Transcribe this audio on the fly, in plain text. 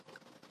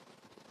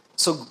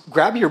So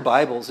grab your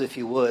Bibles, if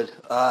you would,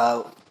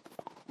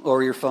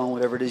 or your phone,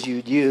 whatever it is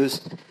you'd use.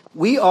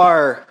 We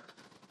are,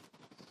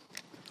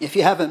 if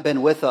you haven't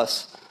been with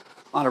us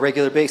on a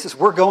regular basis,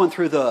 we're going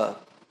through a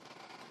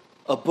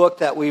book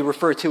that we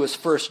refer to as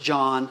 1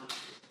 John.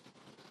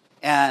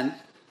 And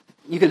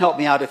you can help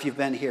me out if you've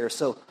been here.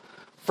 So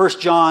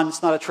 1 John,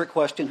 it's not a trick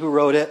question. Who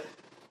wrote it?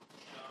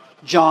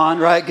 John,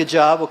 right? Good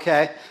job.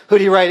 Okay. Who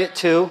do you write it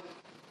to?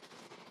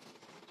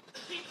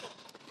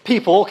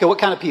 People. Okay, what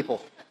kind of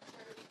people?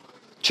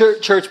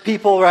 Church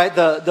people, right?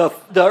 The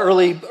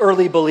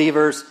early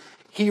believers.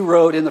 He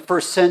wrote in the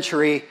first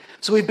century.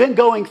 So we've been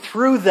going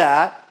through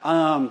that.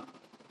 Now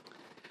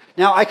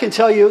I can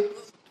tell you,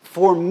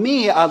 for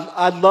me,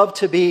 I'd love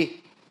to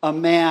be a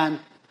man,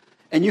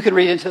 and you can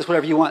read into this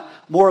whatever you want,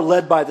 more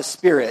led by the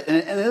Spirit. And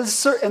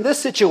in this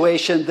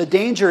situation, the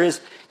danger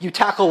is you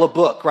tackle a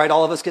book, right?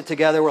 All of us get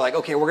together. We're like,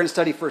 okay, we're going to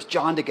study 1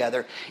 John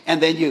together. And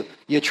then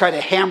you try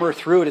to hammer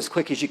through it as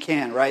quick as you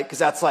can, right? Because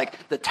that's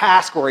like the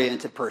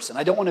task-oriented person.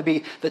 I don't want to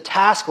be the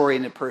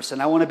task-oriented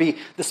person. I want to be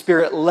the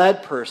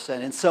Spirit-led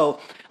person. And so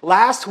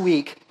last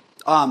week,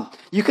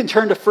 you can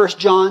turn to 1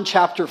 John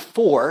chapter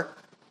 4.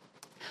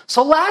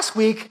 So last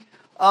week,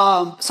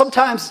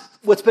 sometimes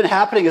what's been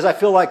happening is I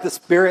feel like the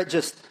Spirit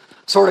just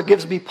sort of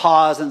gives me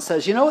pause and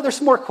says, you know, there's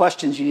some more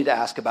questions you need to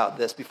ask about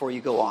this before you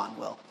go on,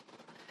 Will.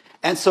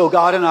 And so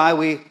God and I,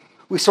 we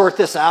sort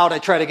this out. I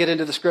try to get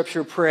into the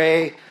Scripture,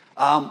 pray,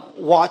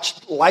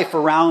 watch life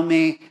around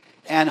me,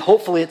 and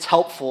hopefully it's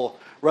helpful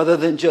rather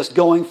than just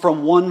going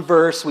from one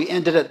verse. We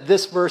ended at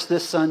this verse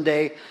this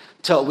Sunday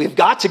till we've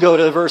got to go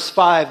to verse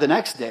 5 the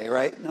next day,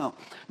 right? No,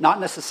 not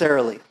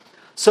necessarily.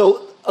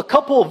 So a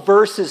couple of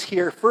verses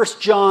here. 1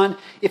 John,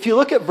 if you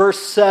look at verse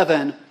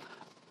 7,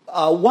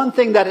 one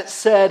thing that it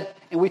said,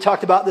 and we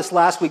talked about this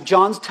last week,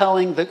 John's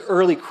telling the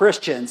early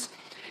Christians,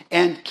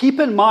 and keep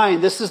in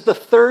mind, this is the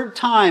third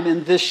time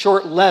in this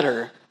short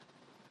letter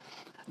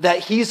that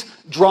he's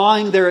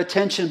drawing their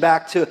attention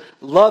back to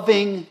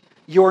loving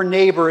your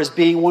neighbor as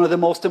being one of the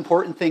most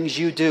important things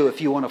you do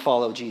if you want to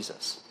follow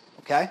Jesus.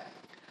 Okay?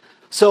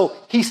 So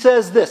he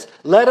says this,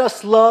 let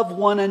us love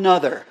one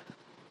another,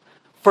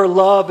 for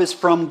love is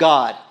from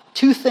God.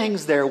 Two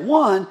things there.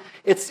 One,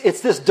 it's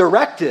this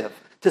directive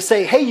to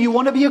say, hey, you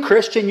want to be a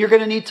Christian, you're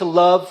going to need to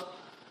love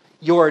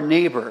your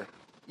neighbor.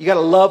 You got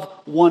to love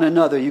one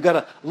another. You got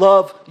to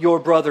love your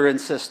brother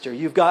and sister.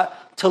 You've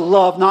got to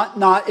love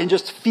not in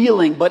just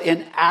feeling, but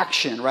in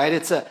action, right?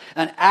 It's an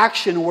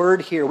action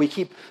word here. We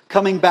keep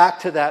coming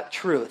back to that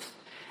truth.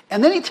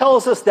 And then he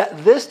tells us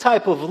that this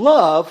type of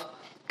love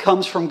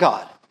comes from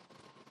God.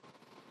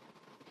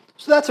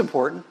 So that's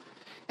important.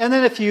 And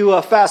then if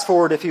you fast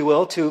forward, if you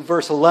will, to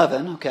verse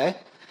 11, okay?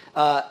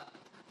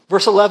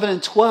 Verse 11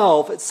 and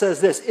 12, it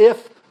says this,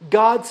 if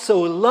God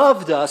so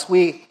loved us,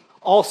 we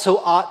also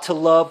ought to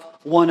love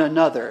one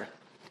another.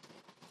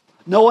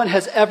 No one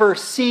has ever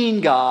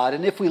seen God,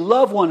 and if we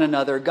love one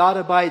another, God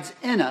abides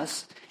in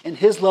us, and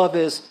his love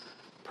is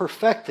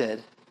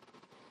perfected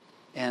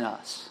in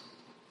us.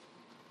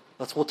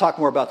 We'll talk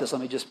more about this.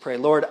 Let me just pray.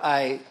 Lord,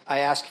 I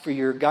ask for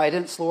your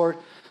guidance, Lord.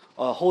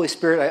 Holy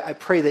Spirit, I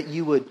pray that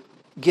you would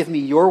give me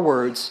your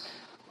words,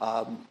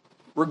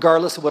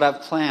 regardless of what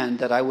I've planned,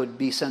 that I would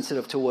be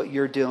sensitive to what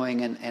you're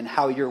doing and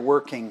how you're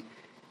working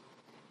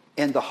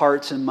in the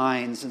hearts and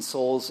minds and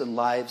souls and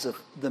lives of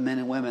the men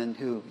and women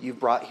who you've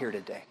brought here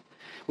today.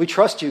 We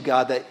trust you,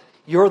 God, that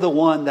you're the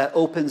one that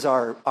opens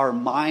our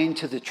mind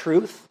to the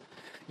truth.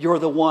 You're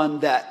the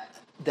one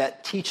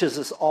that teaches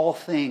us all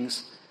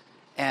things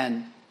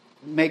and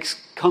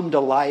makes come to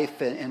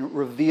life and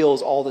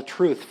reveals all the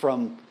truth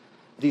from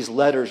these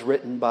letters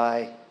written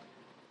by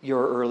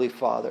your early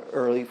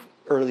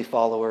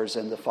followers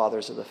and the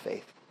fathers of the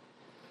faith.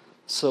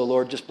 So,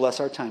 Lord, just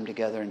bless our time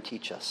together and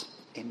teach us.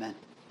 Amen.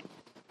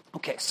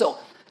 Okay, so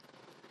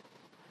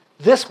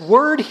this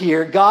word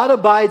here, God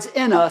abides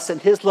in us and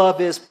his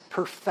love is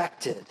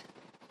perfected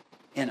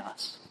in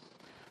us.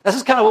 This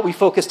is kind of what we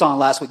focused on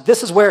last week.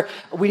 This is where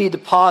we need to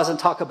pause and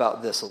talk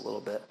about this a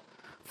little bit.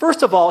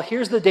 First of all,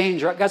 here's the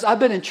danger. Guys, I've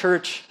been in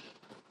church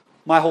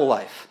my whole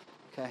life.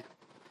 Okay,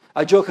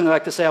 I jokingly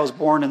like to say I was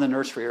born in the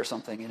nursery or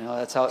something. You know,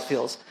 that's how it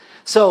feels.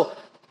 So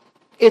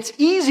it's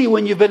easy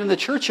when you've been in the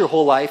church your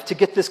whole life to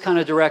get this kind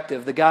of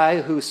directive. The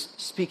guy who's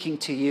speaking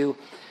to you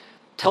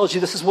tells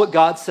you this is what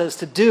God says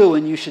to do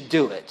and you should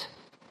do it.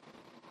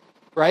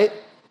 Right?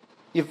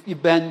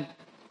 You've been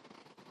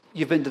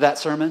to that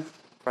sermon,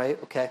 right?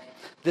 Okay.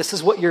 This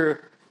is what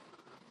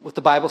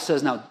the Bible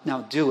says,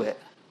 now do it.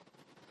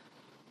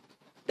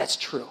 That's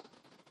true.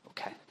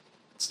 Okay.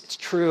 It's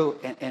true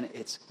and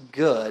it's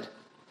good.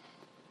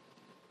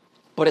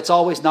 But it's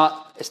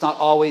not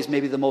always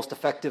maybe the most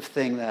effective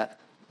thing that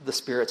the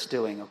Spirit's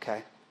doing,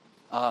 okay?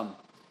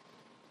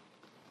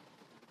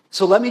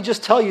 So let me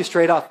just tell you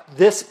straight off,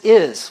 this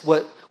is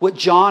what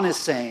John is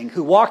saying,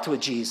 who walked with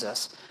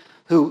Jesus,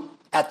 who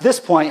at this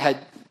point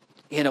had,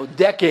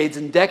 decades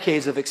and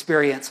decades of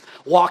experience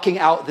walking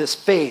out this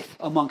faith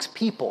amongst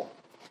people.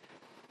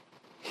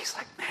 He's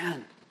like,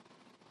 man,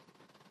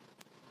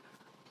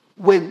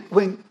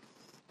 when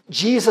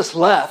Jesus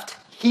left,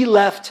 he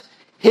left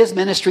his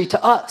ministry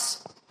to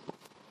us.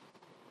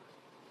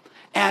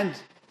 And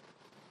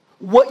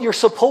what you're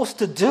supposed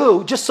to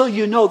do, just so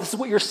you know, this is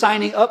what you're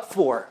signing up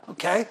for,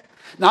 okay?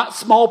 Not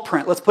small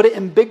print. Let's put it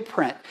in big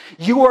print.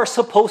 You are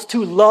supposed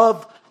to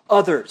love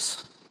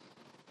others.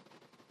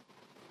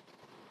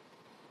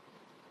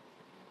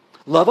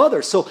 Love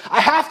others. So I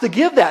have to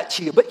give that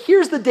to you. But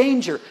here's the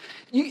danger.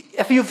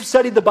 If you've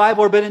studied the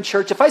Bible or been in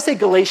church, if I say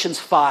Galatians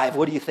 5,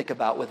 what do you think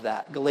about with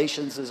that?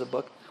 Galatians is a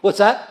book. What's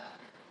that?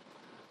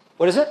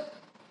 What is it?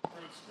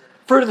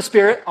 Fruit of the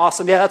Spirit.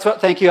 Awesome. Yeah, that's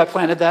what, thank you. I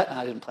planted that.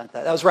 I didn't plant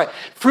that. That was right.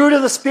 Fruit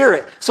of the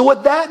Spirit. So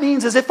what that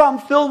means is if I'm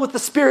filled with the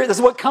Spirit, this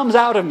is what comes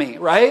out of me,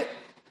 right?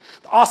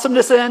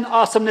 Awesomeness in,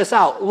 awesomeness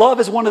out. Love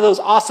is one of those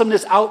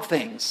awesomeness out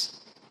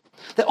things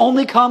that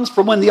only comes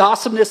from when the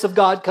awesomeness of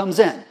God comes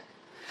in.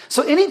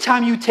 So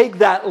anytime you take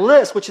that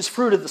list, which is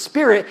fruit of the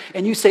Spirit,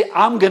 and you say,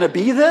 I'm going to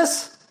be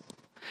this,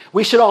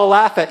 we should all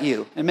laugh at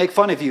you and make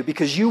fun of you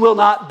because you will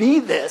not be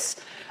this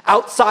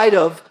outside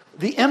of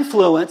the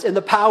influence and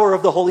the power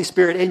of the Holy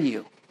Spirit in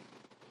you.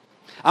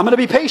 I'm going to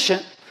be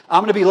patient.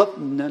 I'm going to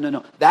be,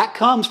 no. That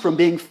comes from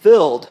being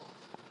filled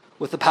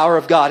with the power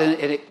of God, and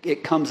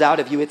it comes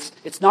out of you.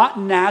 It's not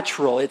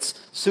natural. It's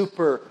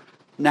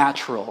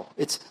supernatural.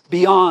 It's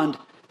beyond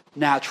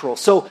natural.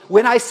 So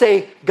when I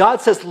say God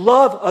says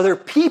love other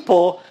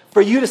people,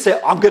 for you to say,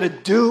 I'm going to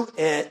do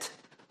it,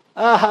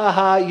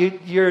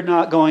 you're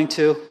not going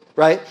to,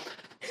 right?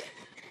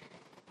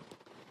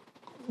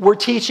 We're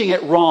teaching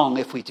it wrong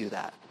if we do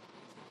that.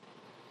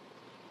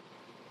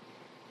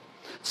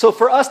 So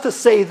for us to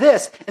say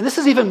this, and this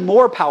is even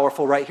more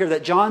powerful right here,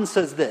 that John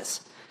says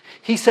this.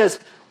 He says,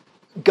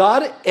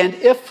 God, and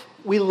if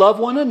we love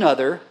one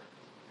another,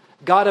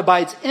 God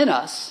abides in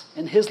us,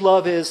 and his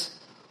love is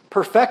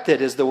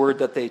perfected, is the word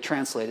that they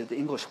translated, the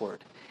English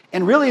word.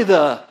 And really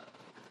the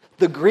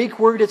Greek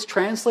word it's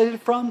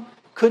translated from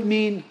could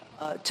mean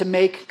to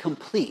make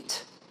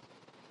complete,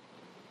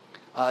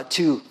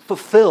 to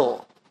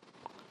fulfill,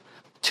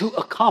 to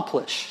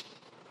accomplish,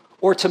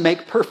 or to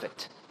make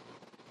perfect.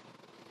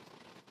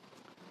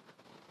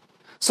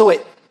 So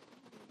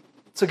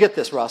get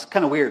this, Ross,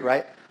 kind of weird,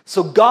 right?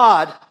 So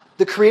God,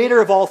 the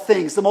creator of all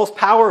things, the most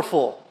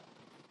powerful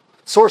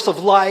source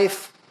of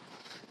life,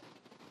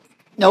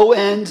 no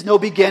end, no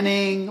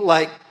beginning,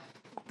 like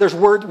there's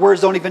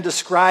words don't even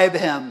describe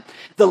him.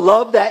 The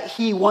love that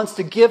he wants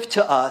to give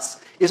to us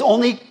is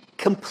only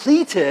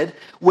completed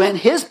when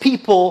his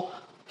people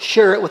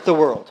share it with the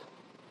world.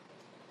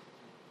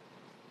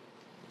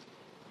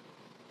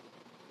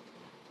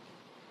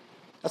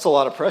 That's a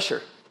lot of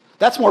pressure.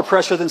 That's more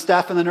pressure than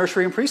staff in the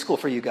nursery and preschool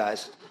for you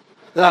guys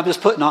that I'm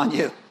just putting on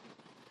you.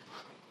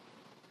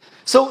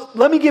 So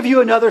let me give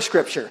you another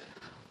scripture.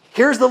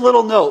 Here's the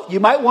little note.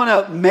 You might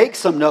want to make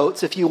some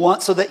notes if you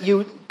want so that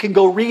you can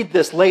go read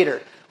this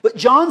later. But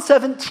John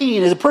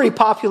 17 is a pretty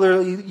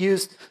popularly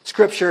used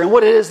scripture. And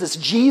what it is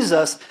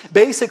Jesus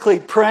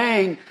basically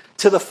praying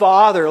to the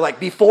Father,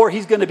 like before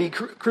he's going to be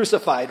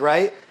crucified,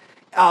 right?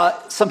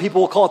 Some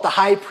people will call it the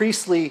high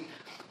priestly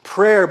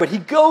prayer. But he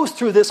goes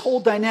through this whole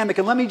dynamic.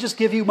 And let me just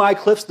give you my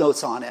Cliff's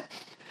Notes on it.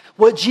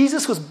 What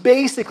Jesus was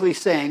basically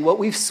saying,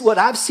 what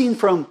I've seen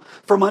from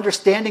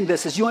understanding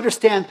this is you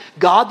understand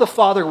God the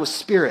Father was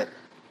spirit.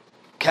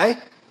 Okay?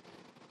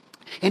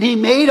 And he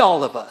made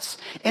all of us.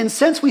 And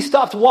since we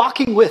stopped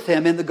walking with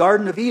him in the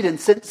Garden of Eden,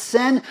 since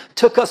sin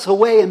took us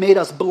away and made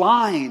us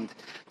blind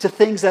to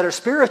things that are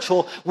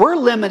spiritual, we're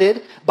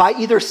limited by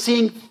either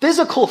seeing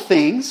physical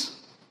things,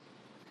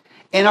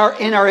 and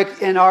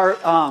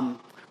our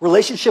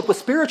relationship with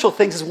spiritual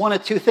things is one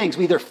of two things.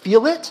 We either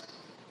feel it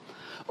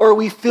or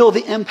we feel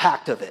the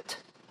impact of it.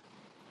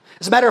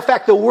 As a matter of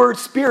fact, the word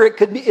spirit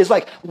is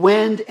like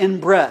wind and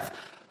breath.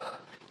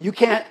 You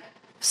can't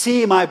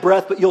see my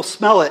breath, but you'll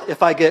smell it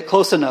if I get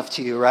close enough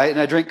to you, right? And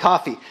I drink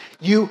coffee.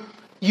 You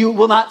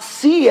will not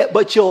see it,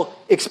 but you'll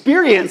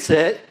experience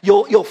it.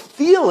 You'll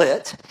feel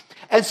it.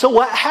 And so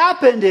what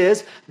happened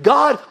is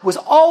God was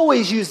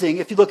always using,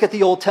 if you look at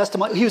the Old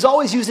Testament, he was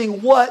always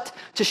using what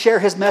to share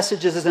his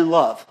messages is in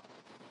love.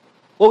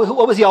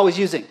 What was he always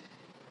using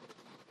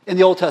in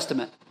the Old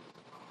Testament?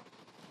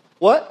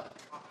 What?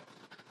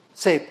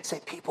 Say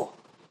people.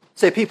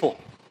 Say people.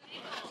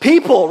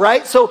 People,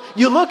 right? So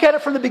you look at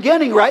it from the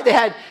beginning, right? They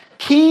had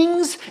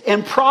kings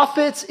and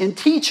prophets and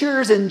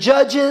teachers and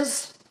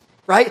judges,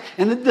 right?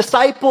 And the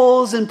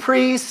disciples and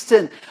priests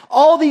and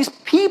all these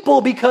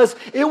people because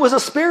it was a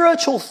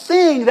spiritual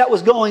thing that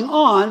was going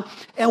on.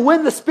 And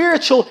when the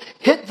spiritual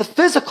hit the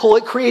physical,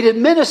 it created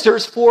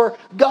ministers for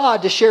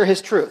God to share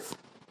his truth.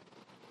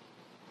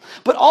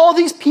 But all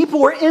these people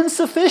were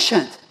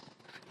insufficient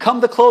come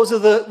the close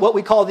of what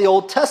we call the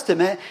Old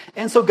Testament.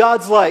 And so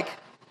God's like,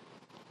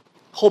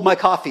 hold my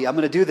coffee, I'm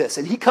going to do this.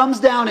 And he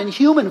comes down in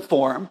human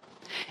form.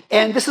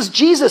 And this is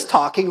Jesus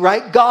talking,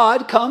 right?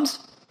 God comes,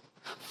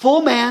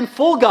 full man,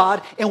 full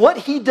God. And what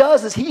he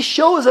does is he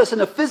shows us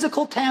in a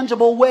physical,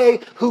 tangible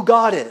way who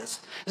God is.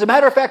 As a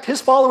matter of fact,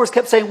 his followers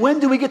kept saying, when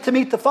do we get to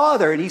meet the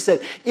Father? And he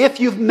said, if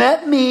you've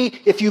met me,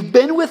 if you've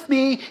been with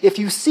me, if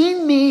you've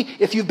seen me,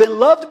 if you've been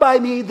loved by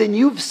me, then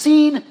you've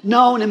seen,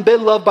 known, and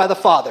been loved by the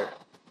Father.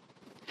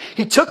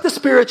 He took the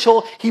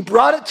spiritual, he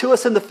brought it to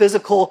us in the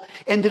physical,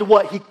 and did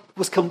what? He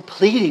was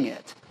completing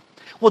it.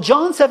 Well,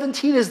 John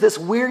 17 is this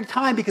weird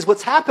time because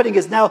what's happening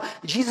is now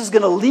Jesus is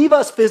going to leave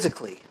us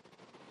physically.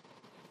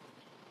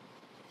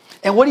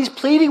 And what he's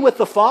pleading with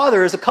the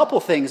Father is a couple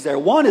things there.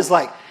 One is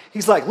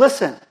he's like,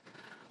 listen,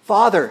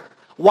 Father,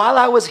 while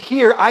I was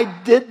here, I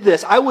did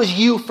this. I was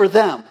you for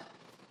them.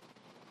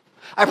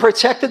 I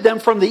protected them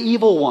from the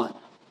evil one.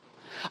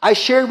 I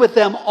shared with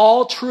them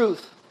all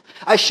truth.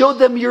 I showed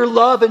them your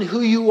love and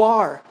who you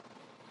are.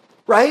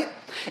 Right?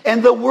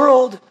 And the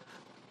world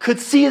could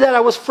see that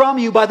I was from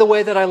you by the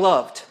way that I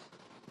loved.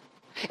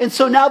 And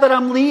so now that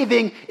I'm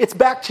leaving, it's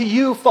back to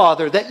you,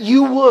 Father, that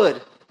you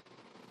would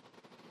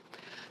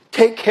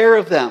take care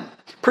of them,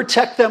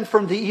 protect them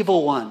from the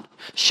evil one,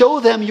 show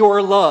them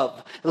your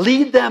love,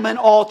 lead them in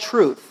all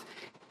truth.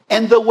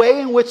 And the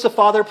way in which the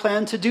Father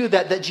planned to do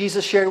that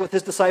Jesus shared with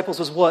his disciples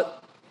was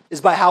what?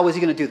 Is by how was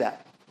he going to do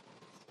that?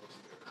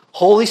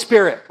 Holy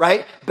Spirit,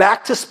 right?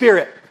 Back to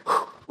Spirit,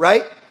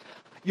 right?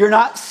 You're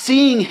not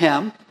seeing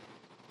him.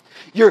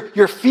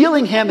 You're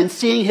feeling him and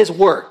seeing his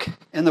work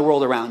in the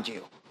world around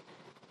you.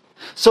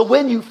 So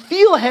when you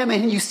feel him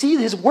and you see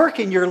his work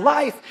in your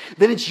life,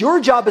 then it's your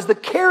job as the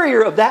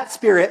carrier of that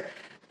Spirit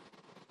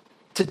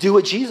to do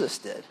what Jesus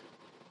did.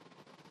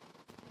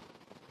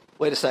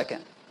 Wait a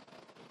second.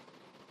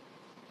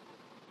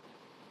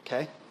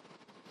 Okay?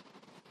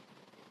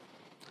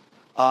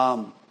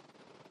 I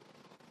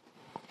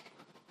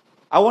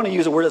want to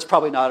use a word that's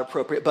probably not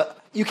appropriate,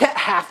 but you can't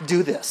half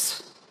do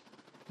this.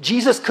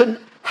 Jesus couldn't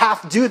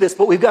half do this,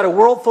 but we've got a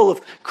world full of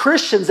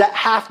Christians that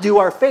half do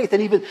our faith,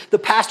 and even the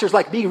pastors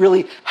like me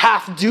really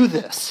half do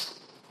this.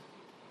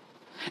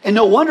 And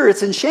no wonder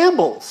it's in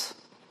shambles.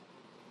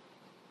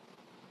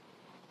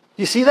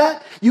 You see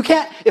that? You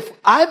can't, if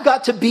I've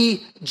got to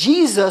be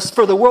Jesus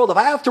for the world, if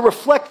I have to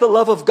reflect the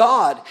love of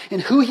God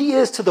and who he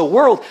is to the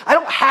world, I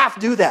don't half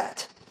do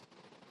that.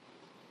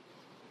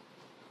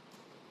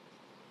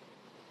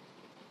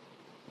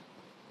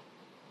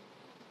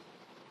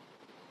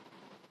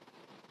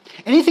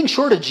 Anything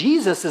short of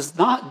Jesus is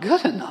not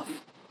good enough.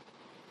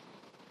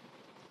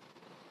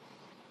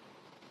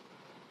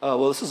 Oh,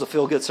 well, this is a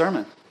feel-good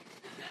sermon.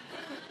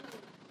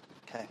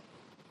 Okay.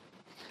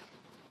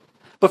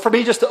 But for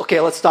me,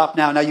 let's stop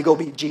now. Now you go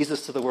be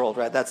Jesus to the world,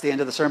 right? That's the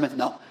end of the sermon?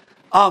 No.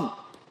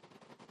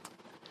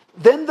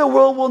 Then the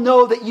world will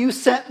know that you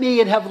sent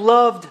me and have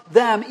loved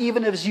them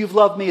even as you've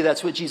loved me.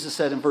 That's what Jesus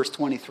said in verse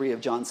 23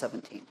 of John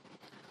 17.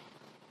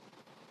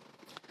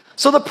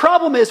 So the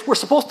problem is we're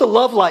supposed to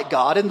love like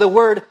God, and the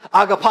word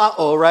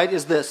agapao, right,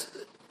 is this.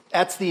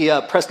 That's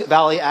the Prescott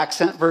Valley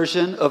accent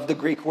version of the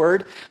Greek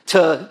word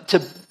to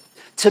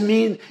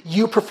mean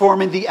you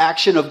performing the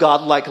action of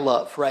God-like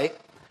love, right?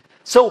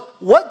 So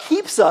what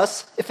keeps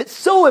us, if it's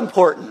so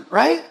important,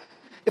 right?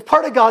 If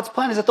part of God's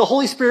plan is that the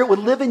Holy Spirit would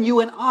live in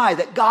you and I,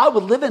 that God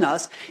would live in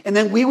us, and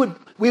then we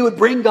would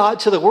bring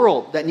God to the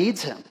world that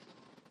needs him.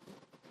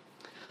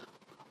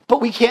 But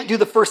we can't do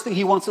the first thing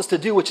he wants us to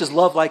do, which is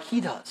love like he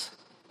does.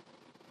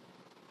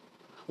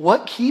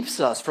 What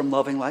keeps us from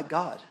loving like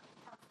God?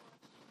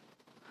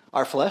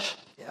 Our flesh?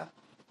 Yeah.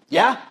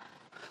 Yeah.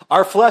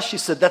 Our flesh, she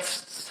said,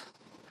 that's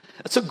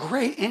a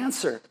great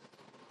answer.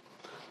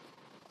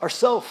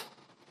 Ourself.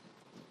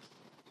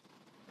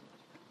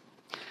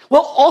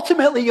 Well,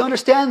 ultimately, you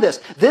understand this.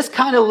 This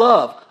kind of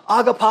love,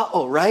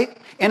 agapao, right?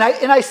 And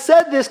I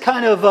said this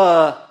kind of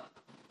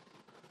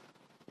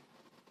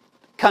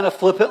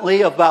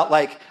flippantly about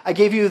I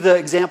gave you the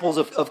examples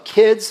of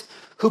kids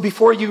who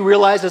before you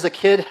realize as a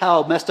kid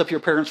how messed up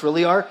your parents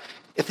really are,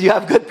 if you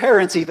have good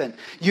parents even,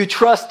 you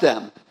trust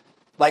them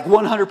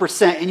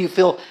 100% and you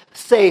feel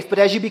safe. But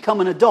as you become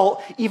an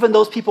adult, even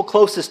those people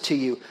closest to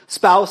you,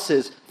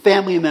 spouses,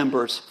 family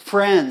members,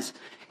 friends,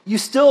 you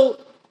still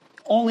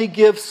only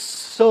give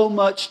so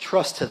much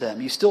trust to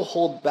them. You still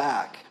hold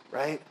back,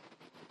 right?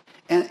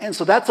 And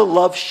so that's a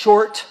love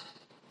short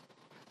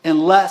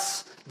and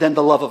less than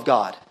the love of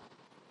God.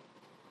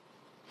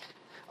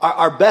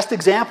 Our best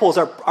examples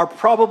are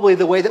probably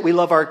the way that we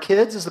love our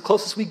kids is the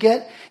closest we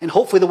get, and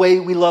hopefully the way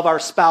we love our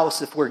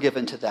spouse if we're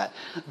given to that.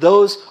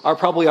 Those are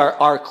probably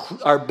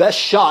our best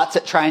shots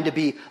at trying to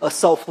be a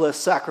selfless,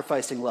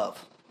 sacrificing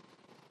love.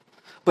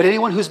 But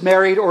anyone who's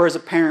married or is a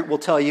parent will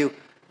tell you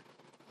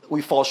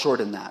we fall short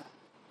in that.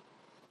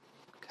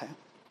 Okay?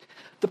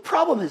 The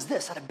problem is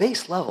this, at a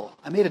base level,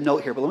 I made a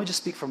note here, but let me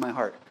just speak from my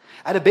heart.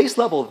 At a base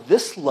level,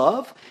 this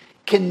love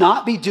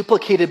cannot be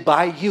duplicated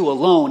by you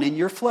alone in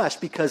your flesh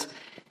because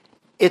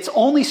its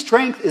only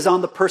strength is on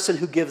the person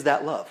who gives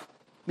that love.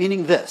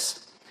 Meaning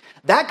this,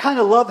 that kind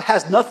of love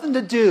has nothing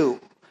to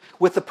do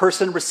with the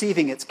person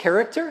receiving its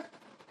character,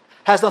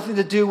 has nothing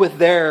to do with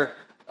their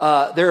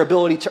their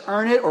ability to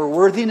earn it or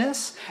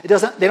worthiness. They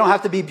don't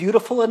have to be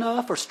beautiful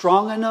enough or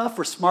strong enough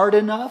or smart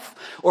enough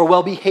or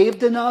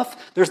well-behaved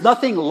enough. There's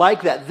nothing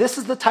like that. This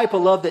is the type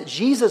of love that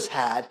Jesus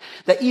had,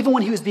 that even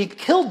when he was being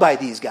killed by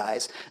these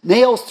guys,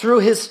 nails through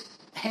his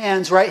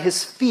hands, right,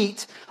 his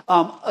feet,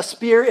 a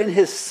spear in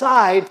his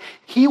side,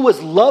 he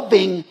was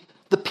loving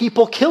the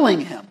people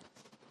killing him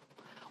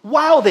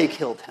while they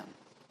killed him.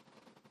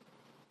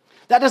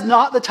 That is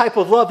not the type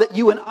of love that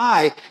you and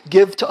I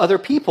give to other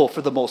people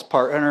for the most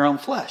part in our own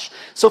flesh.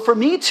 So for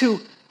me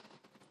to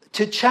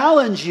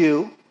challenge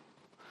you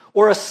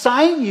or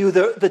assign you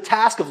the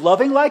task of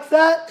loving like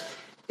that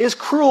is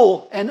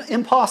cruel and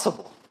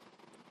impossible.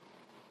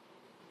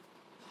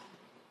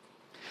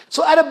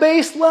 So at a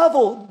base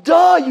level,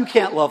 you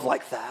can't love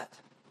like that.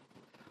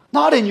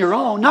 Not in your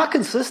own, not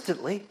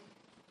consistently.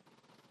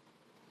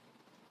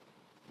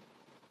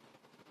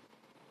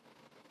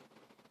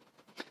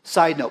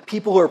 Side note,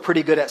 people who are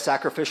pretty good at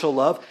sacrificial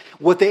love,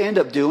 what they end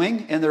up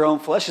doing in their own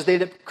flesh is they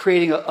end up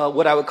creating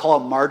what I would call a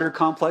martyr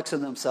complex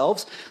in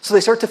themselves. So they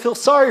start to feel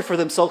sorry for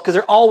themselves because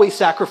they're always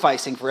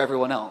sacrificing for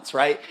everyone else,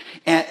 right?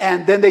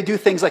 And then they do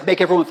things like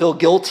make everyone feel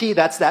guilty.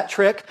 That's that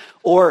trick.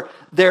 Or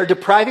they're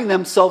depriving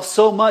themselves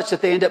so much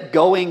that they end up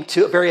going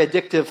to very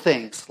addictive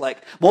things. Like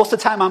most of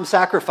the time I'm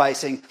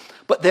sacrificing,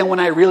 but then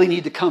when I really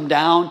need to come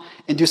down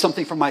and do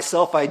something for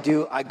myself, I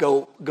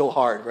go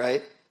hard,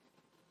 right?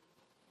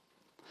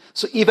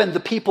 So even the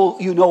people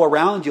you know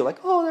around you, like,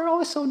 oh, they're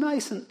always so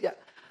nice. And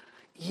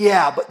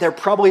yeah, but they're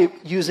probably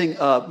using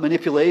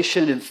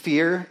manipulation and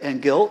fear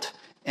and guilt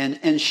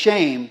and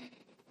shame,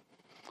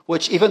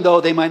 which even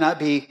though they might not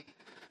be,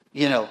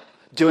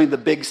 doing the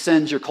big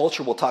sins your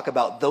culture will talk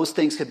about, those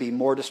things could be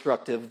more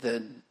destructive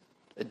than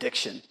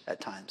addiction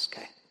at times,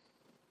 okay?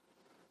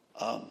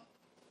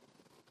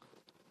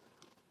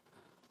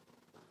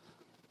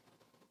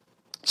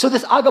 So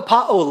this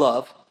agapao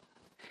love,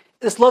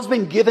 this love's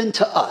been given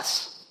to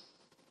us.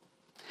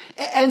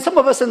 And some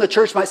of us in the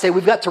church might say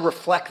we've got to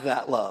reflect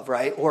that love,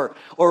 right? Or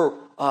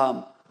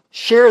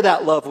share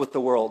that love with the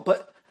world.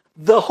 But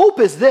the hope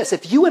is this: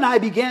 if you and I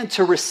began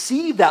to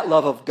receive that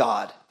love of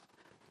God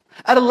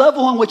at a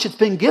level on which it's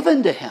been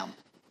given to him,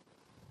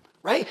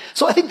 right?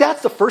 So I think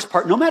that's the first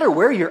part, no matter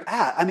where you're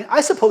at. I mean,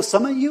 I suppose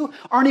some of you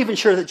aren't even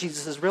sure that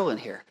Jesus is real in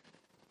here,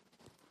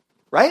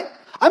 right?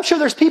 I'm sure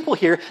there's people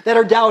here that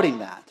are doubting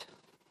that.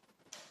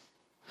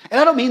 And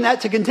I don't mean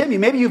that to condemn you.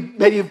 Maybe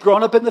you've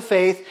grown up in the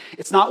faith,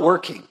 it's not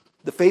working.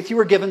 The faith you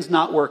were given is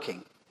not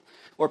working.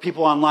 Or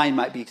people online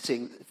might be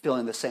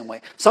feeling the same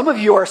way. Some of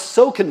you are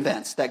so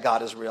convinced that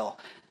God is real.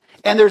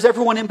 And there's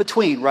everyone in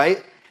between,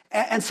 right?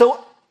 And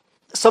so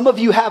some of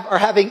you are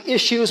having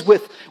issues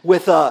with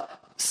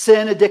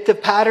sin,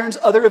 addictive patterns.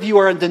 Other of you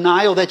are in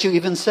denial that you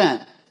even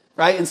sin,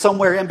 right? And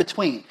somewhere in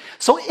between.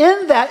 So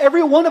in that,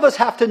 every one of us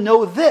have to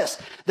know this,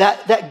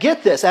 that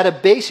get this, at a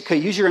base. Okay,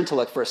 use your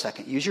intellect for a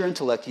second. Use your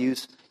intellect.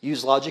 Use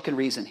logic and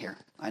reason here.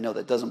 I know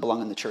that doesn't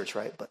belong in the church,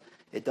 right? But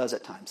it does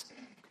at times.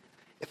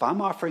 If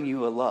I'm offering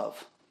you a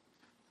love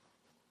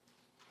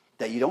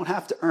that you don't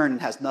have to earn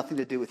and has nothing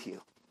to do with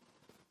you,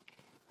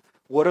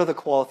 what are the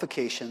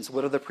qualifications?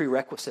 What are the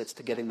prerequisites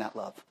to getting that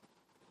love?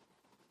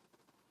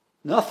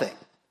 Nothing.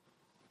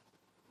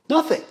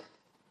 Nothing.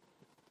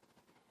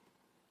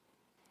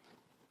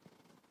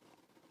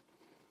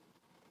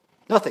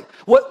 Nothing.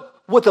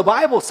 What the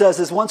Bible says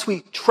is once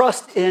we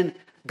trust in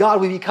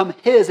God, we become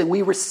his and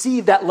we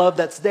receive that love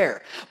that's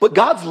there. But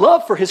God's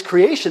love for his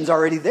creation is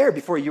already there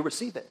before you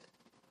receive it.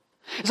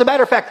 As a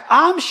matter of fact,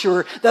 I'm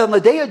sure that on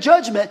the day of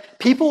judgment,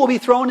 people will be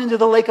thrown into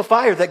the lake of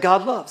fire that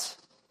God loves.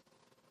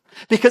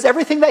 Because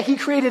everything that he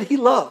created, he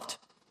loved.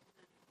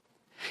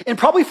 And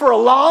probably for a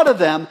lot of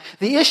them,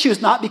 the issue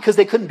is not because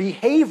they couldn't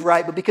behave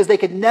right, but because they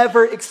could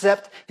never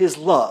accept his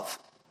love.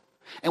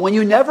 And when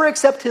you never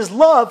accept his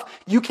love,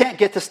 you can't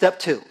get to step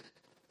 2.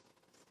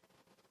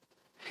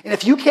 And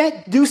if you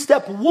can't do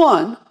step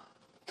 1,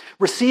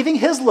 receiving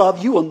his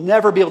love, you will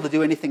never be able to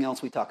do anything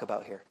else we talk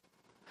about here.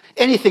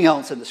 Anything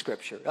else in the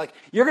scripture. Like,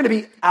 you're going to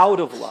be out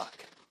of luck.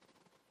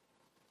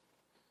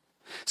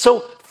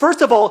 So,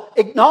 first of all,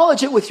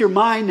 acknowledge it with your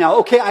mind now.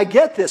 Okay, I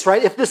get this,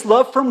 right? If this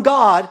love from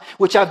God,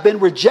 which I've been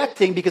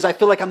rejecting because I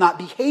feel like I'm not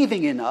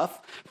behaving enough,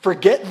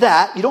 forget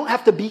that. You don't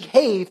have to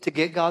behave to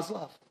get God's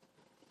love.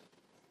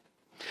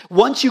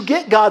 Once you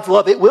get God's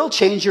love, it will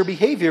change your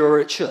behavior, or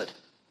it should.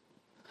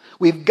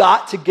 We've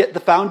got to get the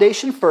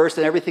foundation first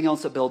and everything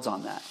else that builds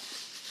on that.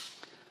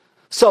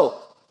 So,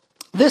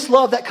 this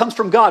love that comes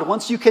from God,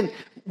 once you can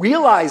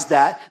realize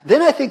that,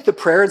 then I think the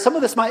prayer, and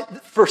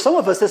for some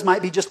of us, this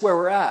might be just where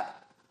we're at.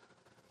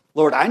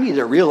 Lord, I need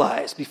to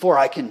realize before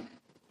I can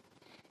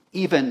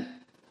even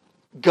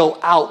go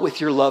out with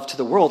your love to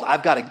the world,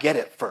 I've got to get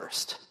it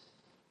first.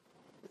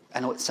 I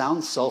know it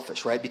sounds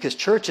selfish, right? Because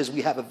churches,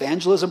 we have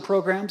evangelism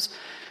programs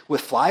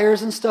with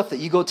flyers and stuff that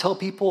you go tell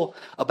people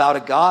about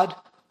a God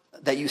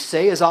that you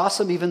say is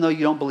awesome even though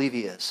you don't believe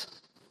he is.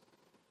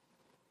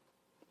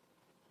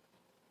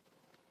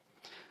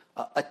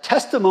 A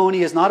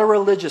testimony is not a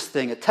religious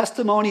thing. A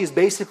testimony is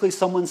basically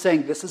someone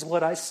saying, this is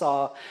what I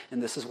saw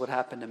and this is what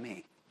happened to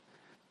me.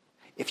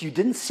 if you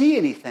didn't see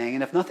anything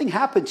and if nothing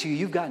happened to you,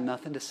 you've got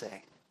nothing to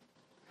say.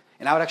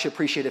 And I would actually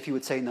appreciate if you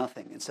would say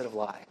nothing instead of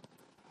lie.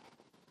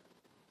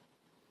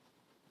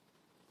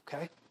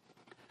 Okay?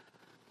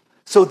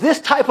 So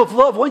this type of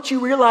love, once you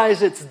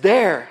realize it's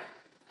there,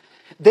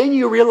 then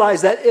you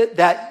realize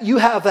that you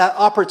have that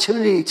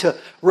opportunity to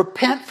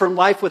repent from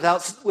life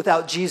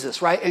without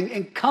Jesus, right?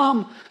 And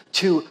come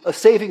to a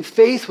saving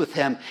faith with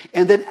him,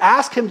 and then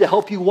ask him to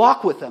help you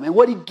walk with him. And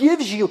what he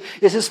gives you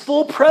is his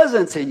full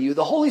presence in you,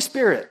 the Holy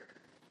Spirit.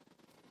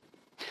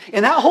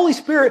 And that Holy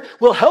Spirit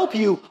will help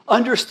you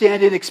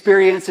understand and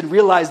experience and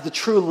realize the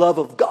true love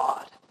of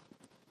God.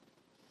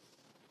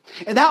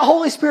 And that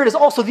Holy Spirit is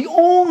also the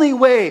only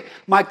way,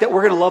 Mike, that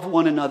we're going to love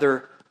one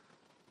another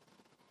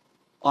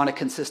on a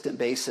consistent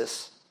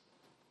basis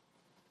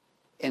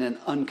in an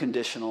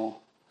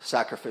unconditional,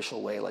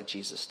 sacrificial way like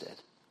Jesus did.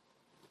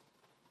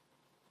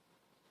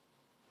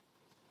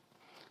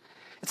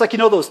 It's like,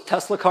 those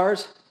Tesla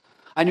cars?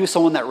 I knew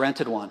someone that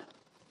rented one.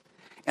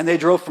 And they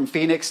drove from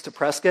Phoenix to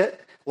Prescott,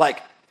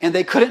 and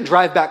they couldn't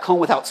drive back home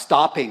without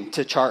stopping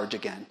to charge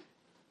again.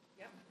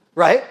 Yep.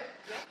 Right? Yep.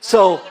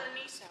 So,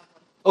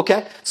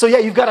 okay. So yeah,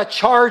 you've got to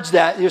charge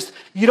that.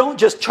 You don't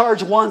just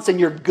charge once and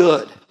you're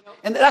good. Yep.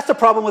 And that's the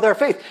problem with our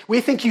faith.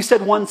 We think you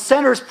said one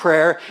sinner's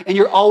prayer and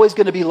you're always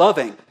going to be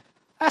loving.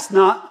 That's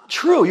not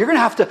true. You're going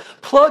to have to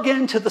plug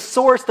into the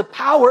source, the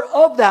power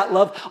of that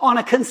love on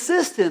a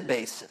consistent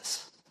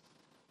basis.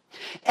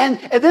 And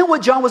then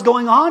what John was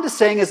going on to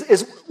saying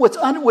is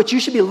what you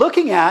should be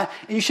looking at,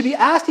 and you should be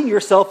asking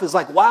yourself is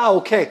like, wow,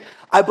 okay,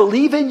 I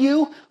believe in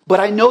you, but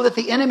I know that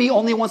the enemy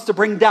only wants to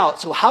bring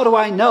doubt. So how do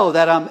I know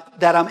that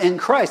I'm in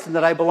Christ and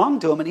that I belong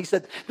to him? And he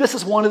said, this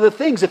is one of the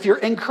things. If you're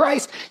in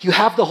Christ, you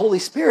have the Holy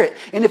Spirit.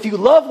 And if you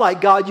love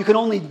like God, you can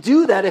only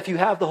do that if you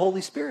have the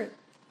Holy Spirit.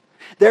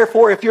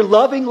 Therefore, if you're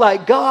loving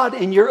like God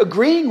and you're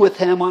agreeing with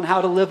him on how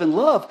to live in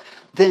love,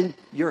 then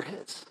you're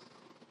his.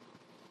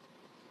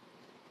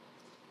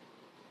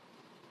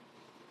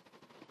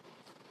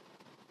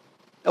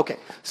 Okay,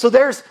 so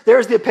there's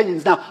the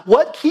opinions. Now,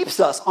 what keeps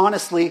us,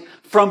 honestly,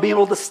 from being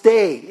able to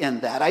stay in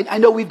that? I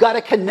know we've got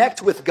to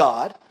connect with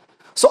God.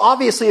 So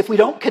obviously, if we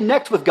don't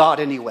connect with God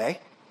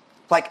anyway,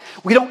 like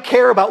we don't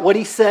care about what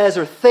he says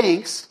or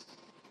thinks,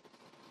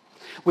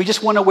 we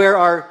just want to wear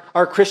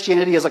our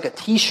Christianity as like a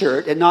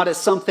t-shirt and not as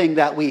something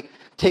that we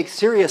take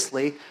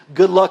seriously.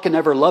 Good luck and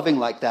ever loving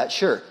like that,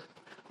 sure.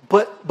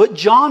 But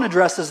John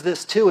addresses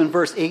this too in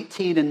verse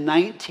 18 and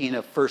 19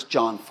 of 1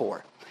 John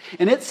 4.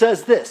 And it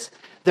says this,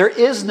 there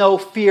is no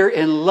fear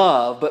in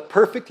love, but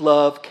perfect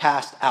love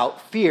casts out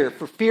fear.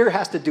 For fear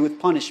has to do with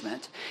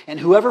punishment. And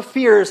whoever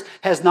fears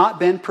has not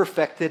been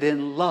perfected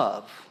in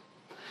love.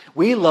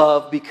 We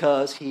love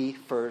because he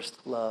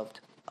first loved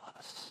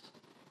us.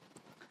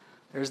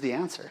 There's the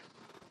answer.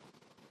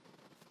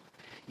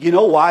 You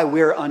know why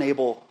we're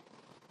unable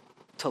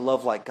to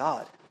love like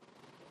God?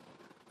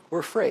 We're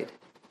afraid.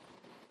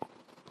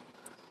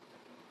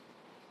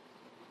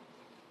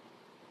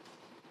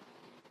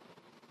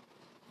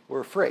 We're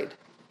afraid.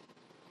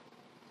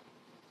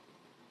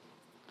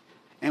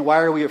 And why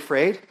are we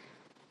afraid?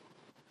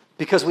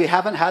 Because we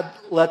haven't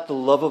let the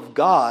love of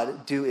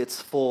God do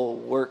its full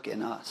work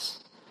in us.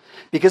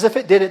 Because if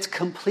it did its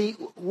complete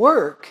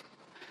work,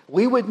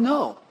 we would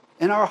know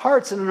in our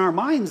hearts and in our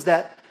minds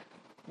that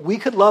we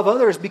could love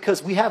others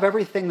because we have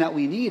everything that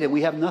we need and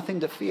we have nothing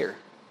to fear.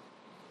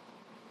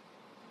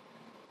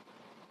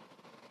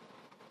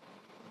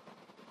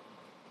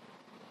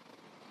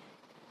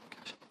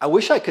 I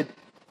wish I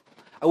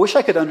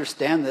could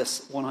understand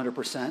this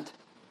 100%.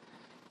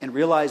 And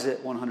realize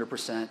it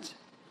 100%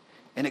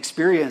 and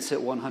experience it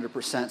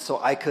 100% so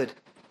I could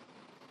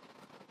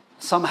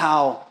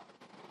somehow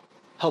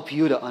help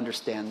you to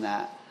understand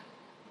that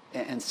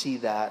and see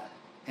that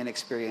and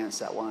experience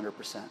that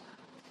 100%.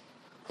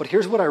 But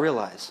here's what I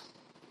realize.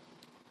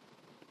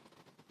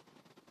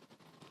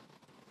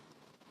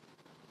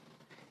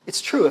 It's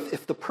true,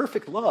 if the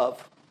perfect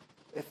love,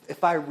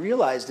 if I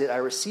realized it, I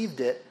received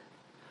it,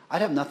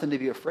 I'd have nothing to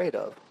be afraid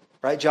of.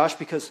 Right, Josh?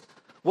 Because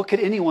what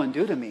could anyone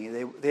do to me?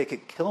 They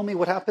could kill me.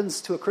 What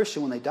happens to a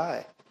Christian when they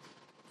die?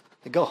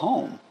 They go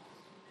home.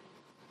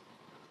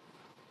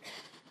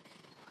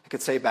 I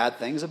could say bad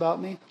things about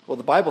me. Well,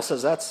 the Bible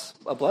says that's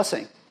a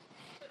blessing.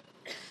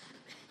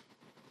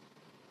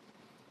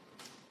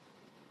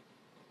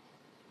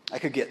 I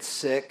could get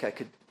sick. I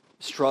could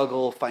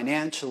struggle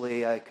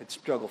financially. I could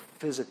struggle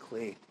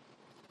physically.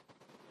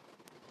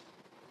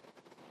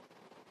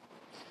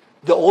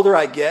 The older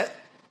I get,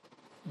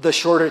 the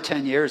shorter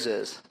 10 years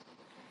is.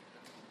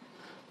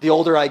 The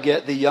older I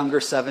get, the younger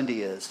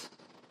 70 is.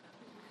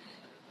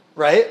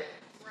 Right?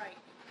 Right.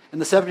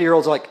 And the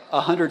 70-year-old's like,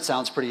 100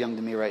 sounds pretty young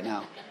to me right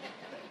now.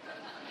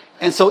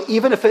 And so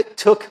even if it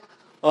took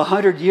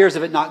 100 years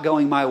of it not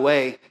going my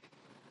way,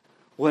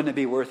 wouldn't it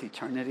be worth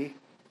eternity?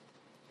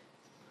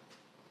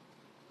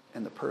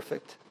 And the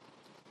perfect?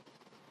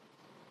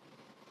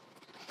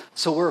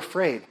 So we're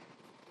afraid.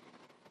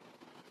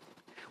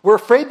 We're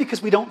afraid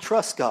because we don't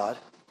trust God.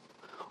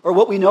 Or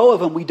what we know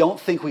of him, we don't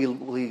think we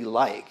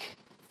like.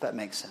 If that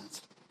makes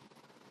sense.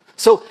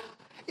 So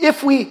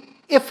If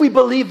we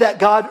believe that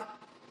God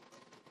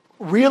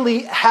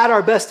really had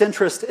our best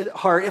interest at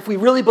heart, if we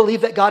really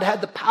believe that God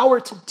had the power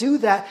to do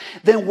that,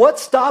 then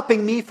what's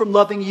stopping me from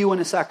loving you in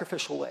a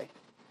sacrificial way?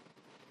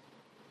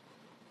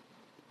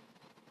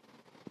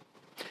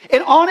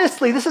 And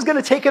honestly, this is going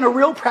to take in a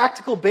real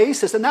practical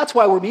basis, and that's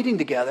why we're meeting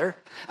together.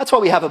 That's why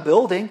we have a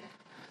building.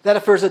 That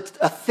if there's a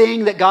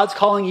thing that God's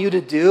calling you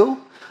to do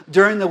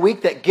during the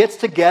week that gets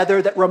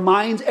together, that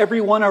reminds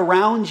everyone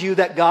around you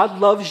that God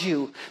loves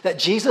you, that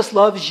Jesus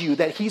loves you,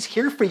 that he's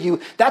here for you,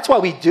 that's why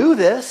we do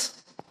this.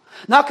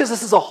 Not because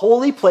this is a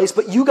holy place,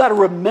 but you got to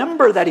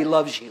remember that he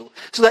loves you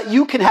so that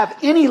you can have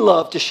any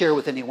love to share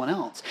with anyone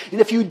else. And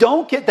if you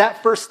don't get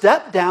that first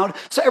step down,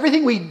 so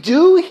everything we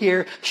do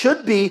here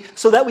should be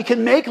so that we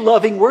can make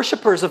loving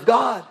worshipers of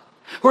God.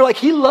 We're like,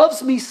 he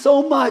loves me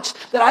so much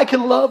that I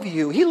can love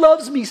you. He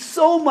loves me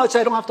so much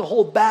I don't have to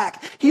hold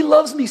back. He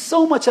loves me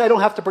so much I don't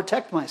have to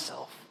protect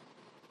myself.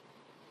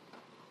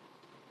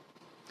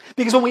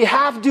 Because when we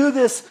have to do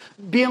this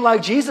being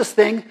like Jesus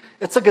thing,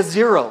 it's like a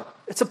zero.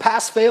 It's a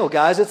pass-fail,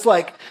 guys. It's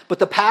like, but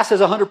the pass is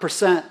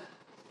 100%.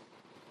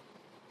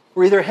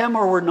 We're either him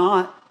or we're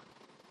not.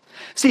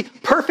 See,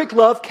 perfect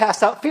love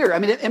casts out fear. I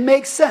mean, it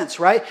makes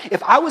sense, right?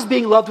 If I was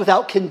being loved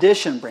without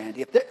condition,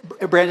 Brandy,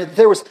 if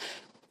there was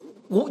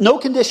no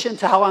condition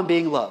to how I'm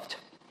being loved,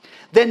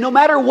 then no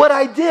matter what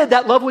I did,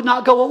 that love would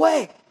not go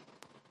away.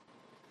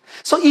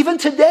 So even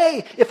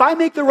today, if I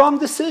make the wrong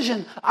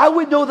decision, I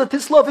would know that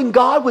this loving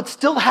God would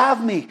still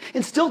have me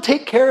and still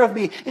take care of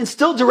me and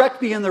still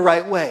direct me in the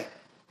right way.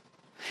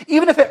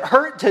 Even if it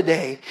hurt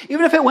today,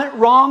 even if it went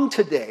wrong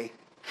today,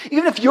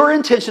 even if your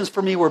intentions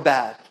for me were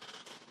bad,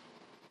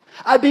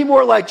 I'd be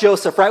more like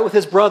Joseph, right, with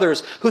his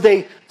brothers, who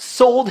they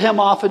sold him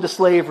off into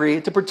slavery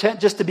to pretend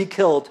just to be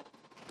killed.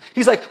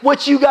 He's like,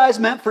 what you guys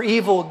meant for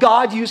evil,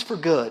 God used for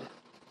good.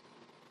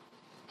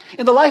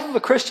 And the life of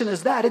a Christian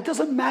is that. It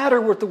doesn't matter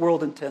what the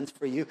world intends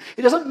for you.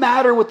 It doesn't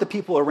matter what the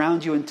people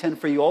around you intend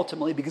for you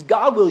ultimately, because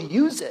God will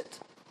use it.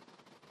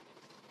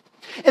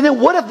 And then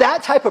what if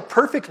that type of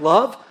perfect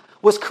love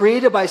was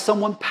created by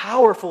someone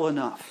powerful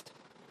enough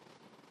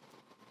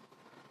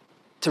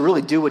to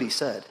really do what he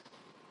said?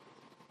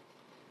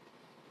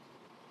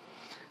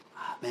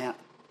 Man.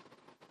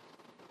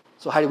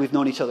 So Heidi, we've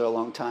known each other a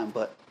long time,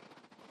 but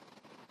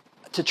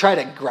to try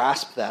to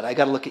grasp that, I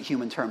got to look at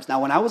human terms.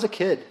 Now, when I was a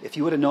kid, if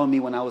you would have known me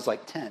when I was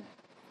like 10,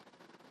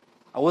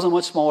 I wasn't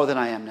much smaller than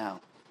I am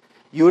now.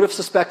 You would have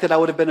suspected I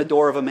would have been a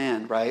door of a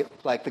man, right?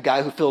 Like the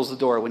guy who fills the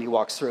door when he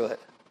walks through it.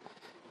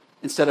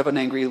 Instead of an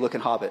angry-looking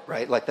hobbit,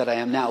 right? Like that I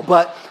am now.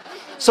 But,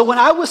 so when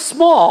I was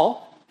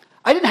small,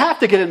 I didn't have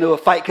to get into a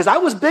fight because I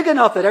was big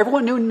enough that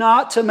everyone knew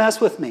not to mess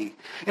with me.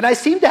 And I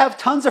seemed to have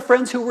tons of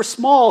friends who were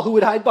small who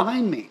would hide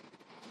behind me.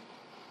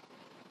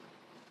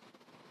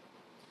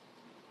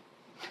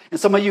 And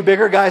some of you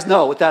bigger guys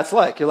know what that's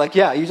like. You're like,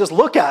 yeah, you just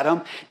look at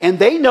them and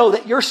they know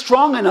that you're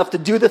strong enough to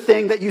do the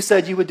thing that you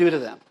said you would do to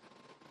them.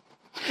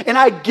 And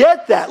I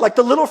get that. Like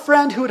the little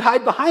friend who would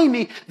hide behind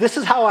me, this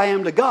is how I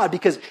am to God,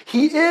 because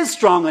he is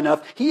strong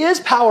enough, he is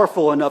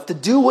powerful enough to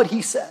do what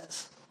he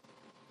says.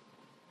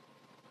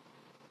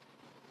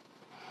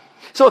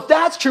 So if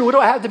that's true, what do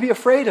I have to be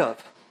afraid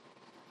of?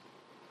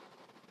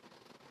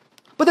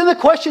 But then the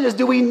question is,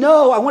 do we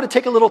know? I want to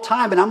take a little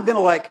time and I'm going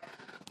to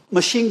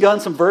machine gun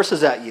some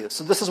verses at you.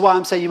 So this is why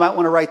I'm saying you might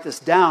want to write this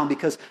down,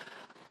 because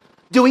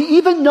do we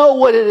even know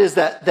what it is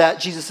that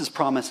Jesus is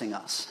promising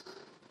us?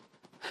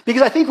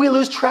 Because I think we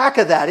lose track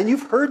of that. And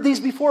you've heard these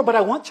before, but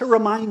I want to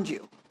remind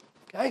you.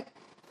 Okay?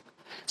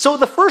 So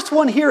the first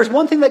one here is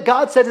one thing that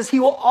God said is he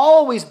will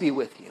always be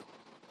with you.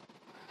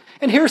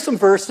 And here's some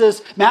verses.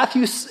 In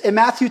Matthew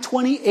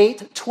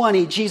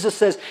 28:20, Jesus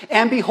says,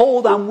 and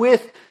behold, I'm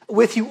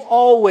with you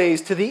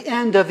always to the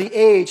end of the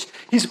age.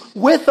 He's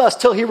with us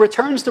till he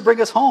returns to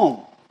bring us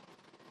home.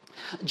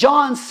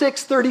 John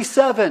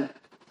 6:37,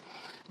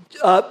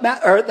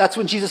 that's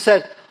when Jesus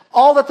said,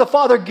 all that the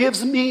Father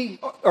gives me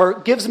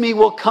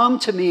will come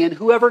to me, and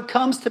whoever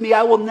comes to me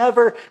I will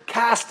never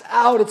cast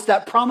out. It's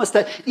that promise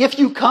that if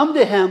you come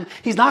to him,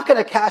 he's not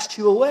going to cast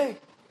you away.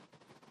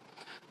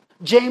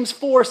 James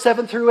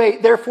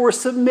 4:7-8, therefore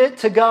submit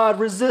to God,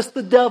 resist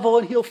the devil,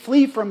 and he'll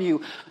flee from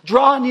you.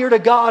 Draw near to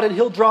God, and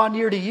he'll draw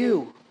near to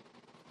you.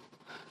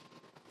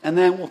 And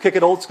then we'll kick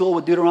it old school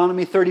with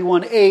Deuteronomy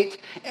 31:8,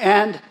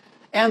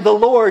 and the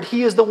Lord,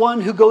 he is the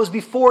one who goes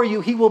before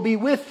you. He will be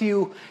with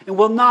you and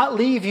will not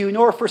leave you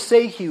nor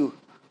forsake you.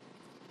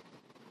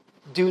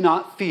 Do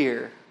not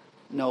fear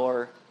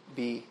nor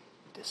be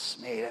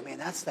dismayed. I mean,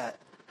 that's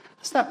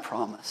that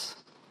promise.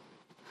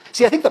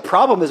 See, I think the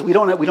problem is we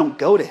don't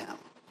go to him.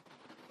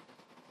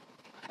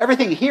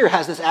 Everything here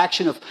has this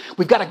action of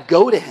we've got to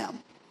go to him.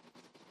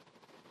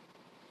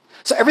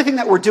 So everything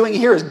that we're doing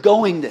here is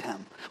going to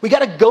him. We got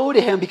to go to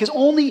him because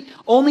only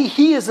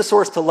he is the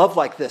source to love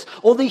like this.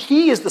 Only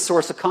he is the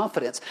source of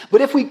confidence.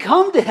 But if we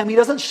come to him, he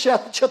doesn't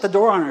shut the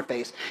door on our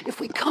face. If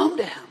we come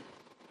to him,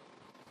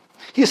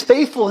 he is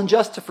faithful and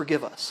just to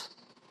forgive us.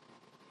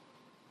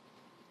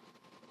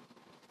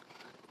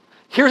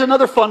 Here's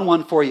another fun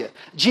one for you.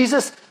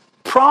 Jesus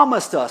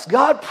promised us.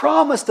 God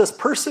promised us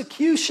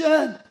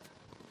persecution.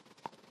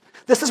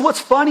 This is what's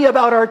funny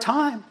about our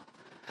time.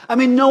 I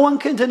mean, no one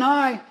can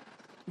deny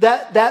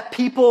that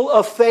people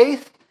of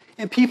faith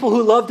and people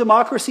who love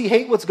democracy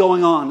hate what's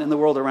going on in the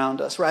world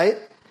around us, right?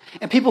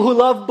 And people who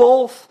love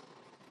both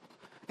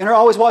and are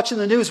always watching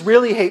the news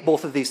really hate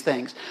both of these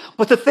things.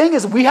 But the thing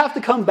is, we have to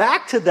come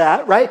back to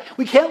that, right?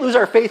 We can't lose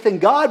our faith in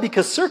God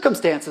because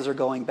circumstances are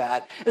going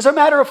bad. As a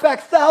matter of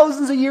fact,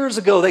 thousands of years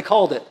ago, they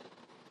called it.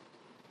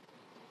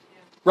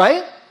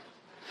 Right?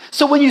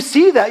 So when you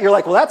see that, you're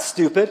like, well, that's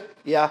stupid.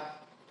 Yeah,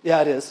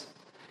 it is.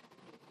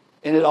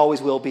 And it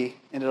always will be,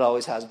 and it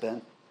always has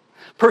been.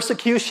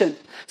 Persecution.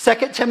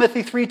 2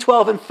 Timothy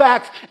 3:12. In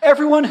fact,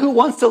 everyone who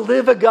wants to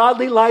live a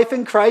godly life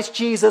in Christ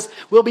Jesus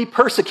will be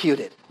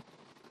persecuted.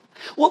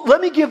 Well, let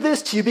me give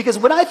this to you, because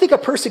when I think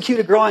of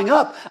persecuted growing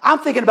up, I'm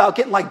thinking about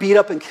getting like beat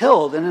up and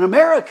killed. And in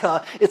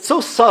America, it's so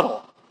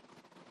subtle.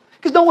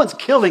 Because no one's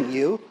killing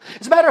you.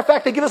 As a matter of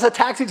fact, they give us a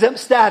tax-exempt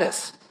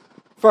status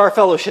for our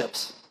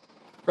fellowships.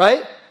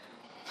 Right?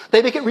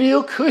 They make it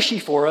real cushy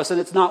for us, and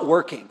it's not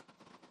working.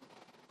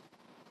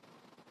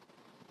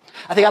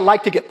 I think I'd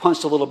like to get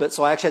punched a little bit,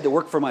 so I actually had to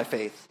work for my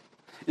faith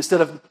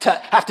instead of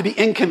have to be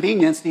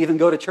inconvenienced to even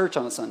go to church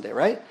on a Sunday,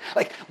 right?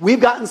 Like,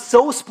 we've gotten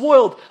so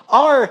spoiled.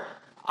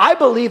 I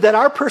believe that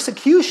our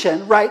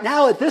persecution right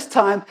now at this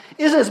time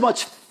isn't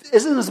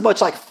as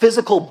much like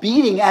physical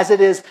beating as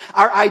it is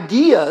our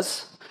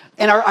ideas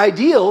and our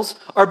ideals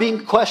are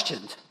being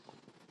questioned.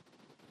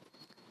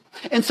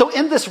 And so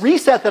in this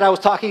reset that I was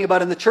talking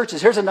about in the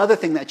churches, here's another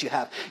thing that you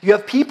have. You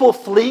have people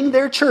fleeing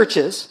their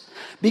churches,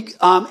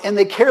 and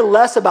they care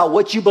less about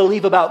what you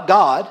believe about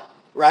God,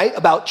 right?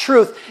 About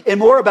truth, and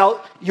more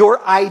about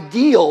your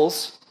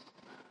ideals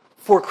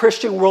for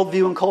Christian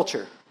worldview and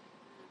culture.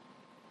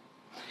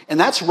 And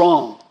that's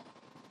wrong.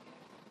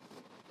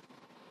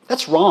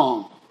 That's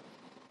wrong.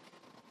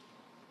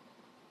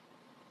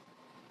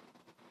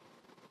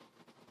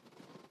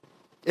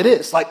 It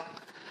is. Like,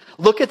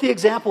 look at the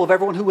example of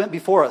everyone who went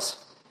before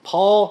us.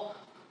 Paul,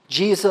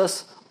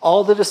 Jesus,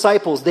 all the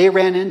disciples, they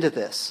ran into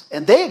this.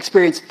 And they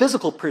experienced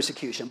physical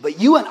persecution. But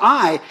you and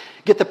I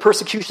get the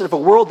persecution of a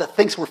world that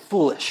thinks we're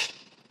foolish.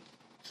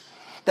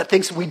 That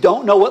thinks we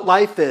don't know what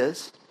life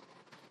is.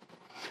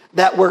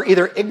 That we're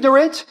either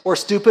ignorant or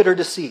stupid or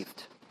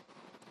deceived.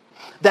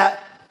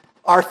 That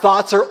our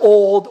thoughts are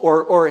old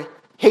or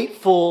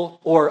hateful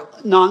or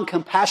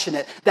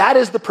non-compassionate. That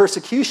is the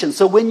persecution.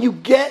 So when you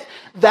get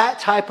that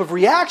type of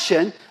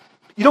reaction,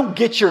 you don't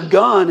get your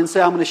gun and say,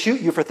 I'm going to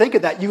shoot you for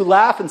thinking that. You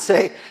laugh and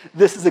say,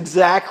 this is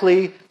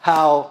exactly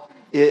how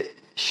it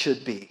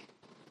should be.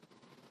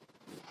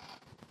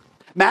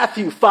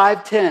 Matthew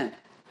 5:10.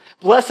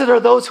 Blessed are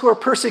those who are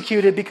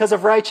persecuted because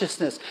of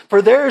righteousness,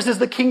 for theirs is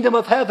the kingdom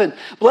of heaven.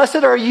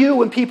 Blessed are you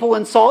when people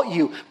insult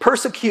you,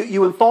 persecute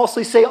you, and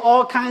falsely say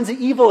all kinds of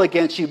evil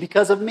against you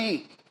because of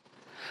me.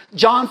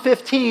 John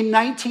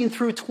 15:19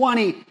 through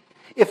 20.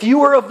 If you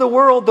were of the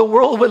world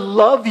would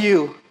love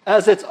you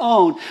as its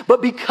own.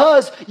 But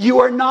because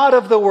you are not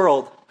of the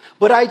world,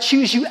 but I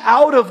choose you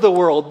out of the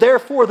world,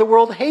 therefore the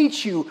world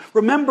hates you.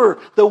 Remember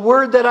the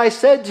word that I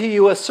said to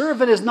you, a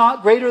servant is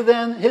not greater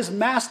than his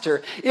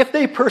master. If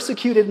they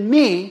persecuted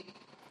me,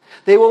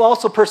 they will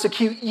also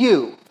persecute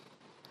you.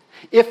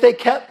 If they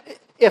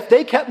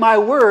kept my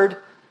word,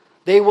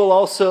 they will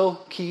also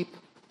keep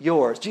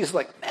yours. Jesus is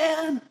like,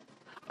 man,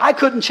 I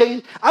couldn't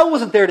change. I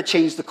wasn't there to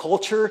change the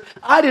culture.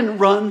 I didn't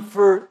run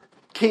for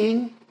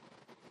king.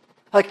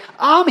 Like,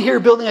 I'm here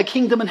building a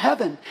kingdom in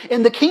heaven.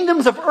 And the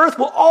kingdoms of earth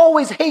will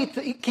always hate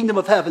the kingdom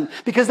of heaven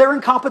because they're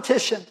in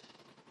competition.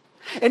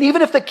 And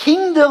even if the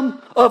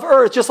kingdom of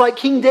earth, just like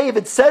King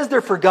David, says they're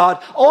for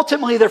God,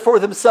 ultimately they're for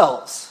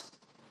themselves.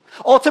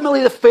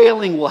 Ultimately the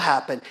failing will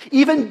happen.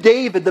 Even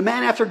David, the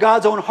man after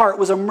God's own heart,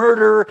 was a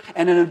murderer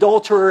and an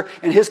adulterer,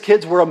 and his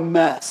kids were a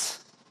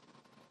mess.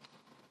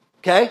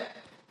 Okay?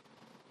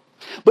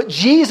 But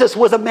Jesus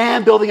was a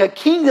man building a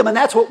kingdom, and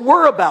that's what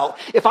we're about.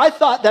 If I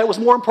thought that it was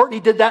more important he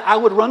did that, I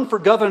would run for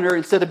governor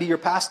instead of be your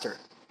pastor.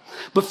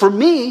 But for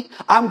me,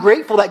 I'm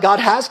grateful that God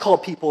has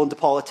called people into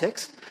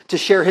politics to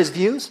share his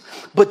views,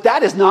 but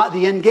that is not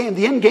the end game.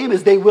 The end game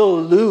is they will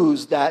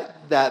lose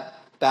that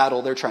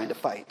battle they're trying to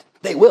fight.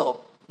 They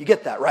will. You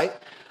get that, right?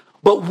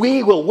 But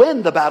we will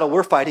win the battle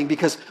we're fighting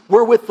because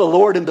we're with the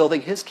Lord in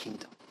building his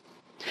kingdom.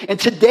 And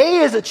today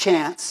is a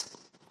chance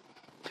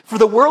for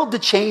the world to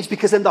change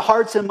because in the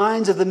hearts and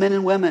minds of the men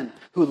and women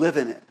who live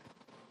in it.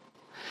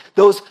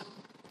 Those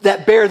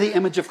that bear the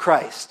image of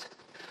Christ.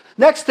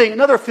 Next thing,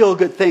 another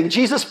feel-good thing.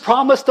 Jesus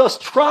promised us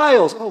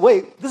trials. Oh,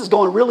 wait, this is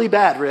going really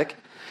bad, Rick.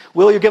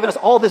 Will, you're giving us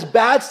all this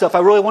bad stuff. I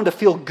really wanted to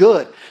feel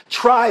good.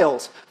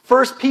 Trials.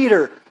 1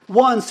 Peter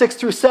 1:6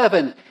 through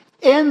 7.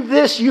 In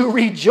this you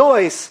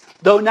rejoice,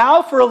 though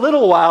now for a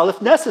little while,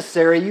 if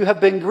necessary, you have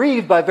been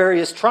grieved by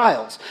various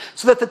trials,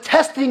 so that the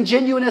testing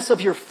genuineness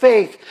of your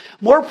faith,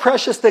 more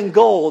precious than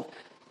gold,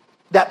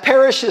 that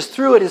perishes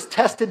through it is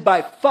tested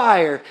by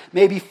fire,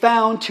 may be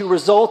found to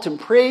result in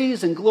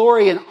praise and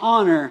glory and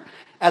honor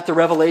at the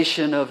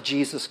revelation of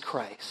Jesus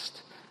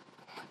Christ.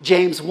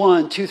 James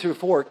 1, 2 through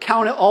 4.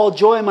 Count it all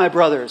joy, my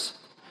brothers,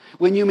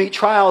 when you meet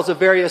trials of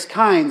various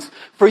kinds.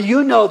 For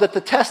you know that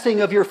the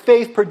testing of your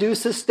faith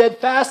produces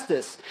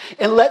steadfastness.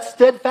 And let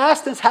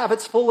steadfastness have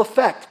its full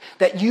effect,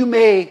 that you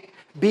may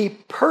be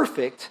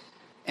perfect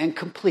and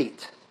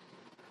complete,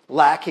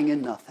 lacking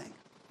in nothing.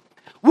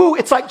 Woo,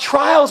 it's like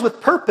trials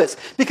with purpose,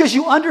 because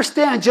you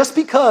understand just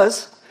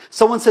because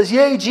someone says,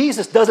 yay,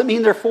 Jesus, doesn't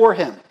mean they're for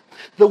him.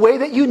 The way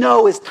that you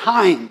know is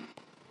time.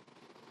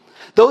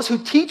 Those who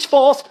teach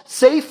false,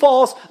 say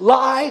false,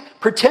 lie,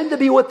 pretend to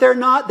be what they're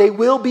not, they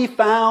will be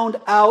found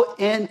out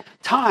in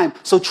time.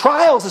 So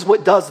trials is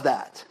what does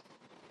that.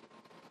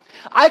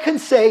 I can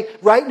say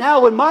right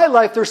now in my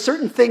life, there's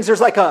certain things,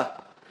 I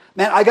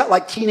got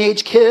like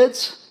teenage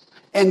kids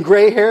and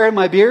gray hair in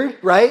my beard,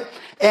 right?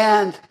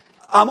 And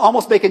I'm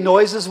almost making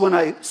noises when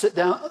I sit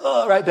down.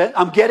 Right, Ben?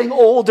 I'm getting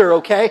older,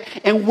 okay?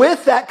 And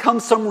with that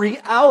comes some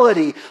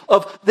reality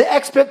of the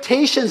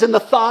expectations and the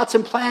thoughts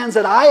and plans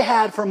that I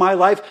had for my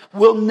life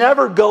will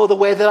never go the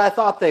way that I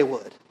thought they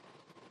would.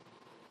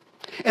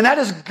 And that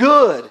is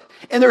good.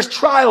 And there's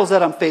trials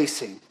that I'm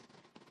facing.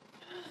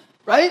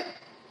 Right?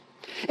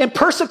 And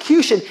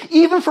persecution,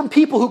 even from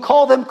people who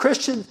call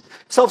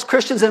themselves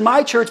Christians in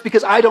my church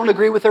because I don't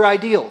agree with their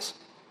ideals.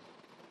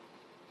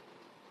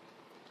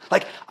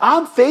 Like,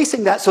 I'm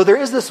facing that. So there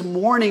is this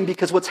mourning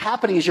because what's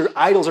happening is your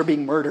idols are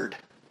being murdered.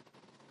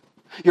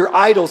 Your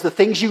idols, the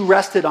things you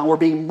rested on, were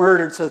being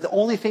murdered. So the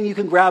only thing you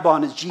can grab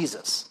on is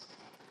Jesus.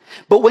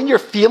 But when you're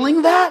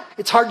feeling that,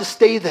 it's hard to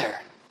stay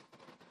there.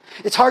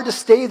 It's hard to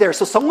stay there.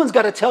 So someone's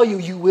got to tell you,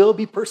 you will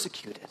be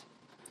persecuted.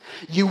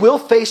 You will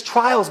face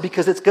trials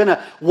because it's going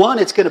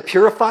to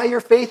purify your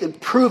faith and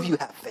prove you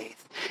have faith.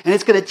 And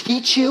it's going to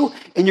teach you,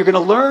 and you're going to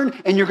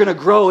learn, and you're going to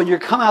grow, and you're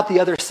come out the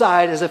other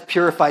side as if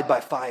purified by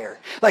fire.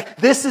 Like,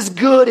 this is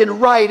good and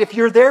right. If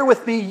you're there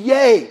with me,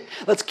 yay.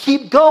 Let's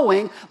keep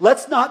going.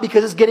 Let's not,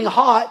 because it's getting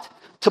hot,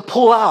 to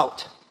pull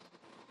out.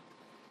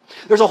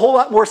 There's a whole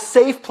lot more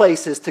safe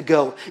places to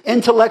go,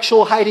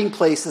 intellectual hiding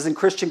places in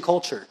Christian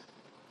culture.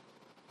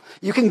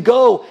 You can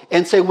go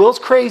and say, Will's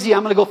crazy.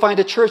 I'm going to go find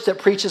a church that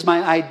preaches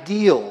my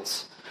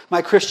ideals,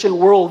 my Christian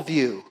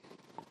worldview.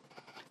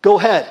 Go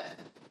ahead.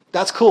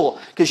 That's cool,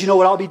 because you know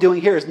what I'll be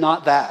doing here is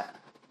not that,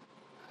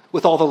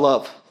 with all the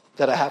love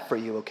that I have for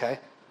you, okay?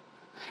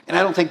 And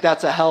I don't think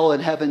that's a hell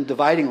and heaven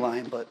dividing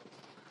line, but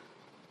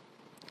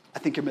I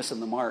think you're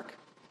missing the mark.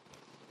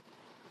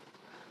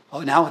 Oh,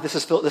 now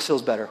this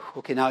feels better.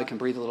 Okay, now I can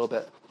breathe a little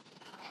bit.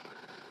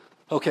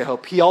 Okay,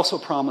 Hope. He also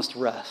promised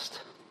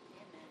rest.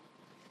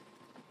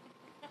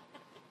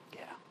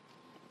 Yeah.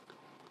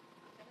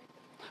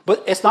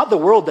 But it's not the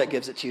world that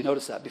gives it to you.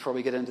 Notice that before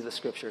we get into the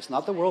scripture. It's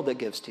not the world that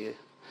gives to you.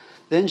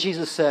 Then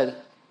Jesus said,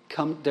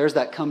 "Come." There's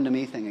that come to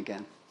me thing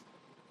again.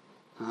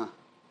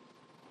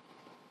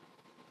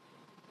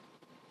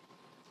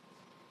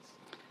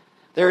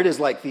 There it is,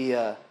 like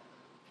the,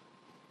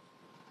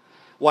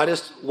 why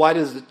does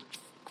the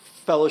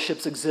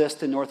fellowships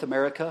exist in North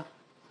America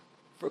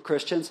for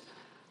Christians?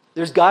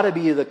 There's got to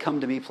be the come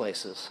to me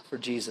places for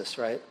Jesus,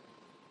 right?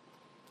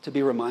 To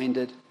be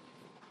reminded,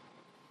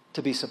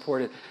 to be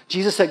supported.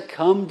 Jesus said,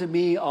 "Come to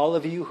me, all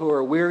of you who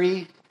are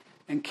weary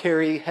and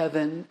carry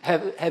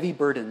heavy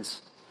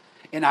burdens,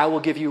 and I will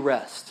give you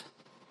rest.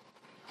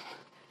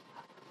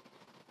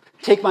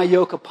 Take my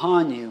yoke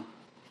upon you.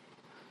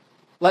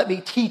 Let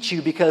me teach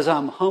you, because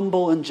I'm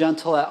humble and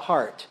gentle at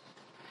heart,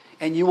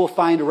 and you will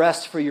find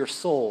rest for your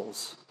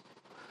souls.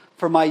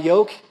 For my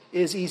yoke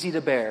is easy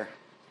to bear,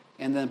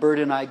 and the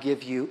burden I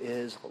give you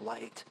is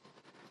light."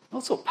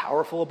 What's so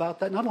powerful about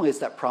that? Not only is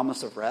that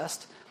promise of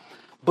rest,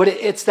 but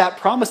it's that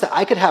promise that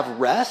I could have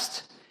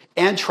rest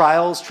and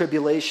trials,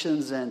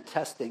 tribulations, and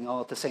testing all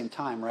at the same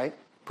time, right?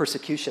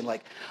 Persecution.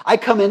 Like, I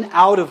come in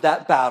out of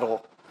that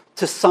battle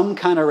to some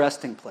kind of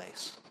resting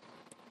place.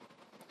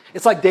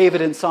 It's like David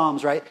in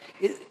Psalms, right?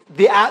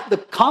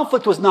 The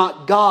conflict was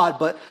not God,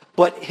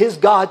 but his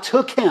God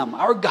took him.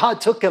 Our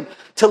God took him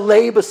to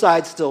lay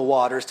beside still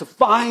waters, to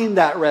find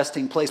that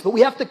resting place. But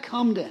we have to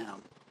come to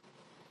him.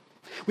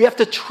 We have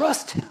to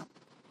trust him.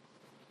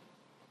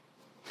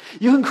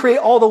 You can create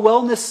all the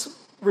wellness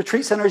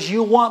retreat centers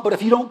you want, but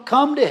if you don't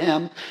come to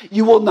him,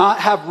 you will not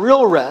have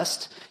real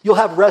rest. You'll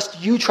have rest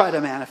you try to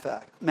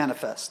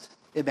manifest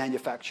and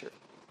manufacture.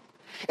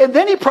 And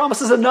then he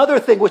promises another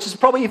thing, which is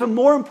probably even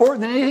more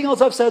important than anything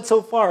else I've said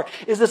so far,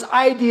 is this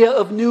idea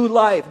of new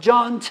life.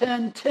 John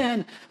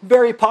 10:10,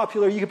 very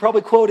popular. You could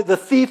probably quote it. "The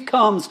thief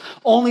comes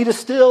only to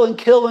steal and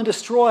kill and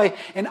destroy,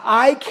 and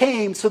I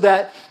came so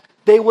that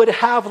they would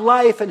have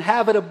life and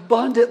have it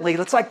abundantly."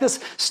 It's like this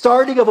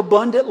starting of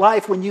abundant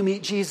life when you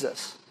meet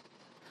Jesus.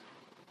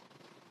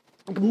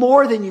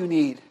 More than you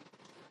need.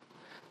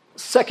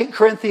 2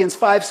 Corinthians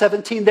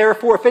 5:17,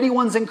 "Therefore, if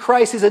anyone's in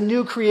Christ, he's a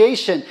new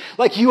creation."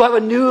 Like, you have a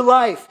new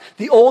life.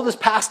 The old has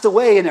passed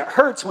away, and it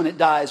hurts when it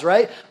dies,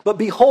 right? But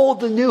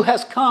behold, the new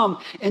has come.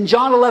 In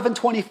John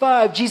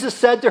 11:25, Jesus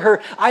said to her,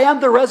 "I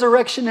am the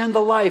resurrection and the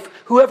life.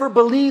 Whoever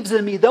believes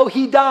in me, though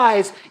he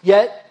dies,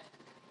 yet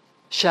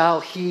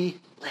shall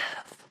he live."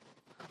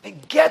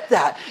 And get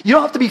that. You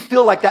don't have to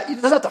feel like that. You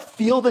doesn't have to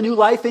feel the new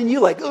life in you,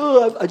 like,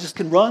 oh, I just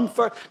can run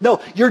far. No,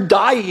 you're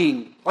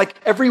dying. Like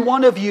every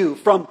one of you,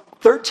 from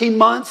 13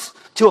 months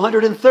to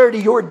 130,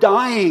 you're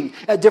dying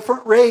at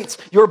different rates.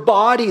 Your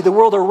body, the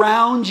world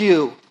around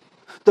you,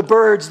 the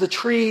birds, the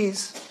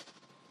trees.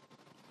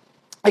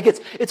 Like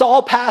it's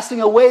all passing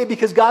away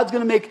because God's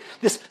going to make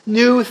this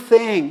new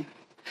thing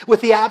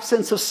with the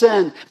absence of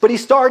sin. But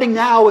he's starting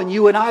now in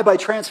you and I by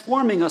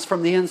transforming us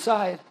from the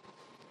inside.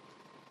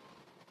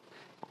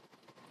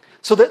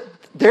 So that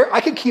I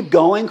could keep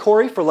going,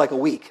 Corey, for like a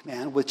week,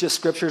 man, with just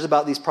scriptures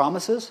about these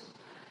promises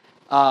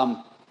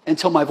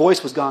until my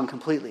voice was gone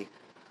completely.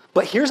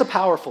 But here's a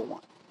powerful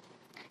one.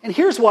 And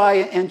here's why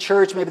in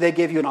church, maybe they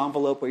give you an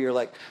envelope where you're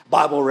like,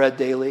 Bible read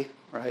daily,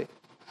 right?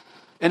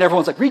 And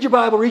everyone's like, read your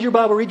Bible, read your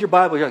Bible, read your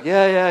Bible. You're like,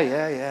 yeah.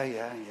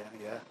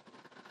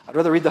 I'd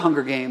rather read the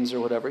Hunger Games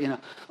or whatever,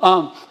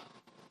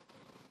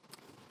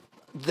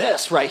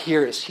 This right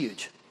here is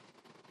huge.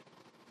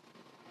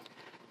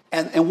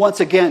 And once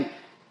again,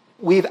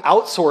 we've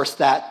outsourced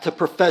that to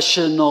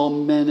professional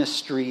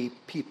ministry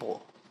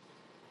people.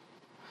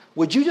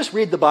 Would you just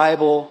read the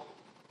Bible,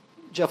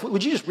 Jeff?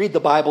 Would you just read the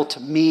Bible to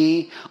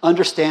me,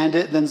 understand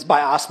it, then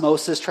by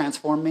osmosis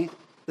transform me?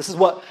 This is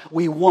what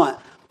we want.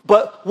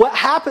 But what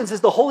happens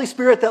is the Holy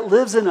Spirit that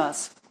lives in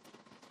us,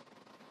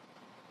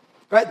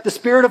 right? The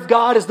Spirit of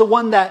God is the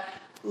one that,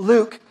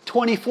 Luke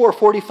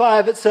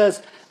 24:45, it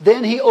says,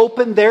 then he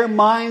opened their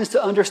minds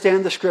to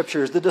understand the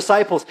scriptures. The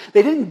disciples,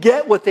 they didn't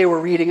get what they were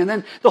reading. And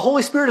then the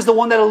Holy Spirit is the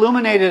one that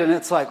illuminated it. And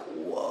it's like,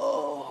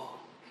 whoa.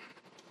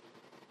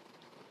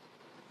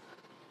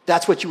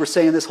 That's what you were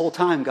saying this whole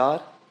time,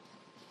 God.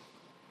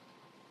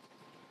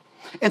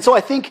 And so I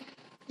think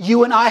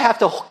you and I have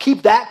to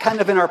keep that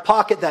kind of in our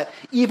pocket, that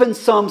even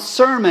some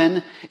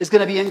sermon is going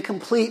to be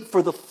incomplete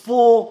for the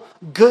full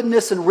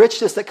goodness and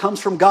richness that comes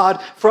from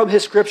God, from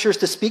his scriptures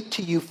to speak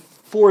to you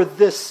for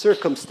this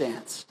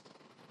circumstance.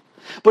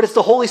 But it's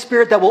the Holy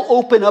Spirit that will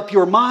open up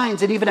your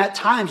minds. And even at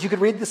times, you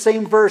could read the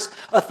same verse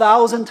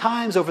 1,000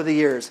 times over the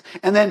years.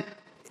 And then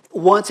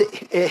once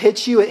it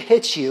hits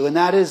you. And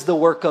that is the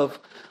work of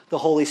the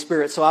Holy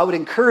Spirit. So I would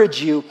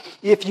encourage you,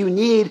 if you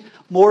need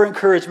more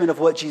encouragement of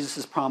what Jesus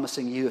is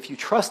promising you, if you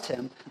trust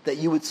him, that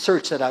you would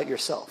search that out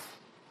yourself.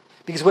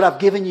 Because what I've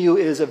given you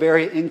is a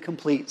very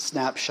incomplete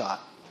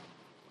snapshot.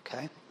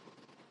 Okay?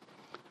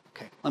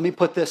 Okay, let me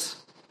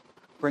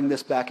bring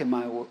this back in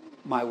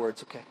my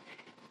words, okay?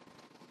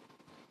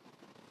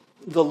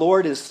 The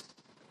Lord is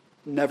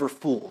never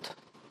fooled.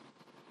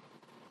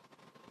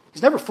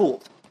 He's never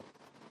fooled.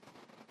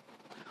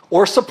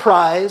 Or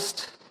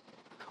surprised.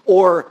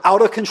 Or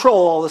out of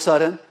control all of a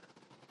sudden.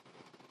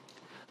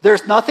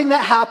 There's nothing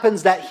that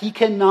happens that he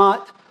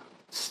cannot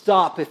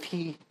stop if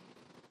he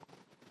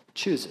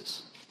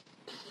chooses.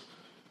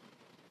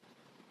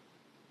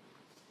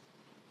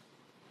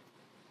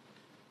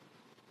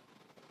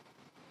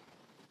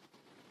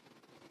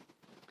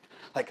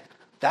 Like,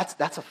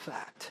 that's a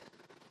fact.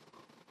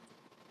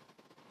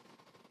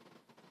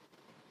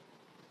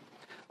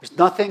 There's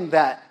nothing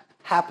that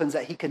happens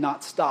that he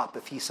cannot stop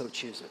if he so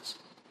chooses.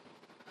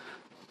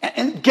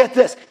 And get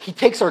this, he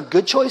takes our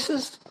good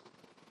choices.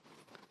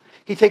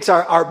 He takes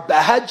our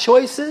bad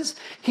choices.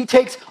 He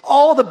takes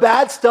all the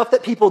bad stuff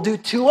that people do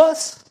to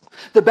us.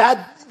 The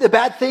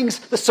bad things,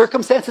 the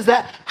circumstances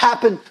that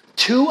happen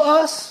to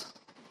us.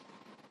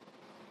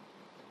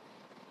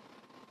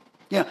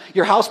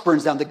 Your house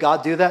burns down. Did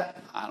God do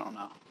that? I don't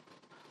know.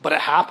 But it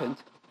happened.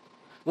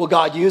 Will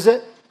God use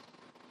it?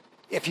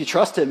 If you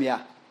trust him,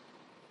 yeah.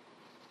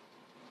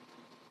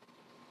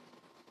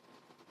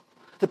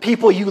 The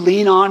people you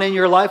lean on in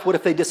your life, what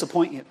if they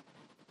disappoint you?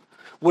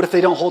 What if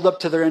they don't hold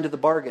up to their end of the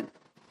bargain?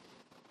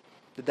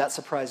 Did that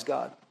surprise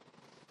God?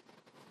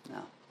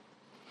 No.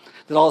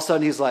 Then all of a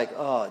sudden he's like,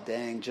 oh,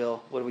 dang,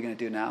 Jill, what are we going to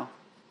do now?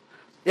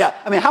 Yeah,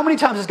 I mean, how many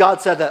times has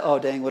God said that? Oh,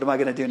 dang, what am I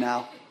going to do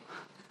now?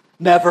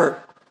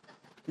 Never.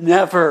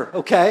 Never,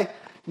 okay?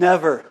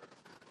 Never.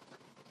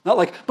 Not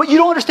like, but you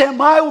don't understand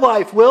my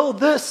life, Will,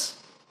 this.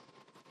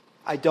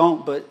 I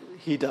don't, but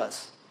he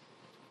does.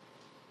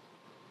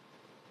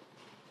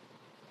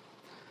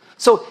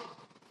 So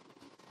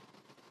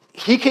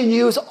he can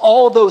use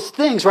all those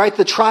things, right?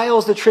 The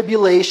trials, the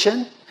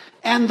tribulation,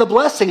 and the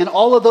blessing. And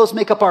all of those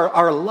make up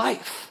our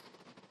life.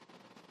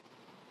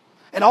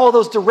 And all of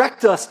those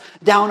direct us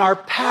down our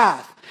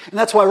path. And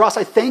that's why, Ross,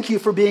 I thank you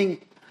for being,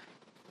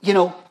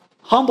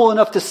 humble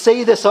enough to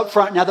say this up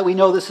front now that we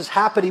know this is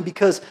happening,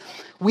 because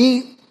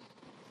we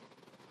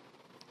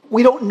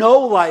don't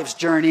know life's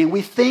journey and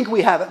we think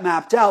we have it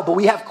mapped out, but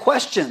we have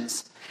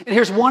questions. And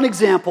here's one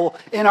example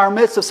in our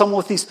midst of someone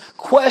with these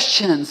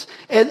questions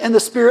and the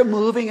Spirit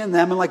moving in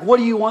them and like, what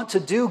do you want to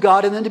do,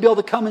 God? And then to be able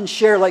to come and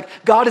share, like,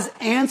 God is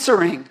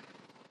answering.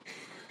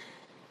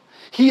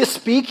 He is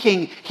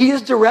speaking. He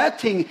is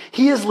directing.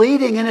 He is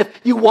leading. And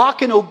if you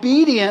walk in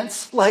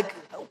obedience, like,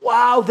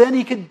 wow, then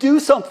he could do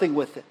something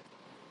with it.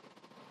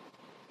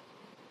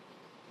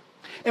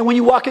 And when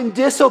you walk in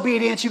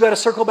disobedience, you got to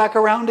circle back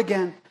around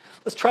again.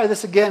 Let's try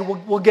this again.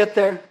 We'll get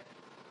there.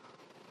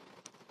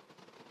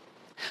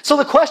 So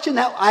the question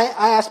that I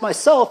ask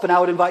myself, and I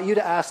would invite you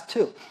to ask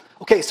too.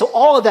 Okay, so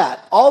all of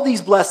that, all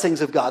these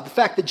blessings of God, the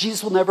fact that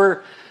Jesus will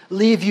never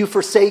leave you,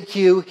 forsake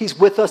you, he's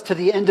with us to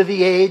the end of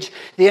the age.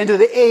 The end of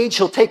the age,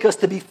 he'll take us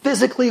to be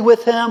physically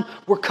with him.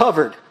 We're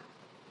covered.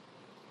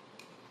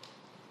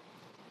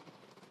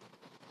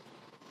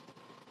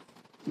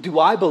 Do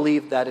I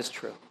believe that is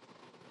true?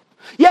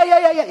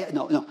 Yeah.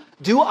 No.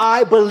 Do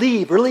I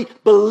really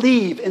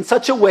believe in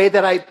such a way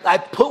that I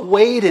put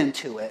weight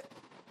into it?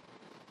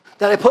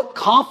 That I put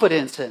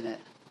confidence in it?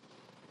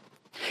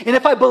 And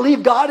if I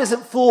believe God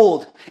isn't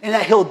fooled and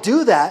that he'll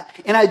do that,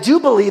 and I do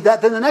believe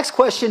that, then the next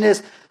question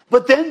is,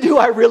 but then do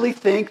I really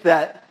think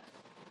that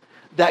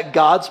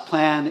God's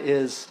plan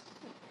is,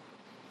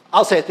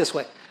 I'll say it this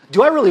way,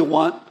 do I really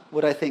want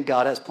what I think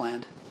God has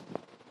planned?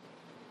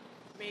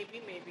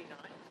 Maybe, maybe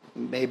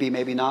not.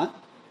 Maybe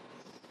not.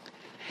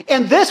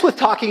 And this with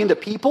talking to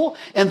people,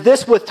 and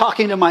this with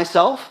talking to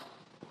myself,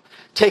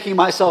 taking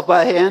myself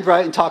by the hand,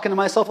 right, and talking to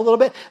myself a little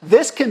bit,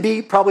 this can be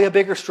probably a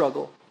bigger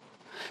struggle.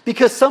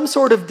 Because some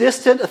sort of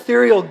distant,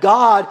 ethereal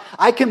God,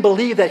 I can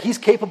believe that he's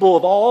capable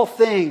of all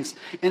things,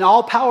 and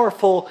all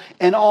powerful,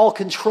 and all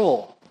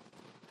control.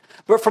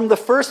 But from the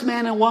first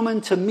man and woman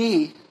to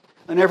me,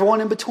 and everyone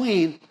in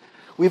between,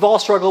 we've all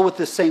struggled with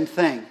this same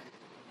thing.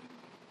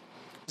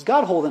 Is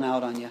God holding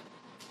out on you?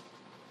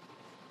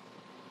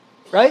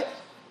 Right?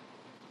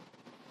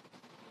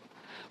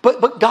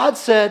 But God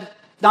said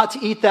not to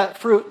eat that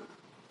fruit.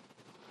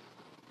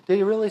 Did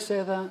he really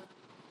say that?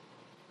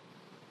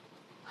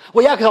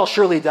 Well, yeah, because I'll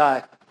surely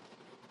die.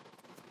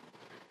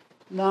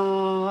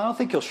 No, I don't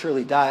think he'll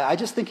surely die. I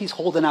just think he's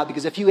holding out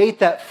because if you ate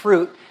that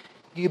fruit,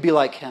 you'd be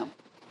like him.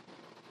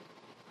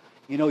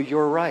 You know,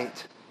 you're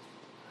right.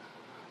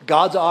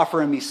 God's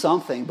offering me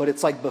something, but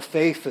it's like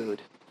buffet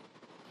food.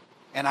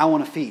 And I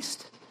want to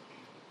feast.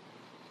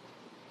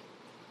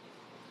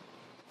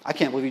 I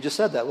can't believe you just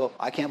said that. Well,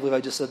 I can't believe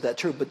I just said that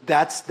true. But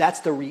that's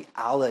the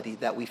reality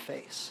that we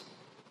face.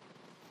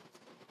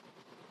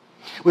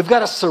 We've got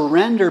to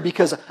surrender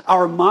because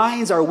our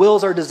minds, our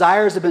wills, our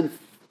desires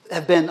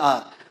have been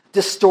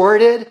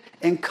distorted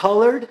and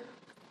colored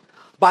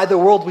by the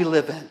world we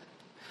live in.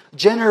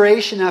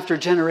 Generation after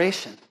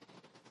generation.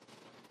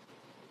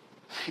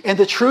 And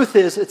the truth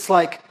is, it's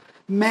like,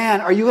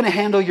 man, are you going to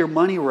handle your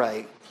money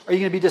right? Are you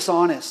going to be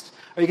dishonest?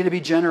 Are you going to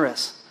be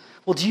generous?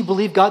 Well, do you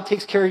believe God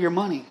takes care of your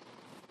money?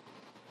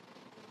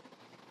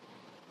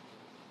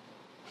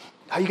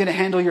 Are you going to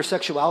handle your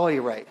sexuality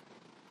right?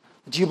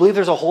 Do you believe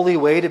there's a holy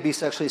way to be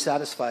sexually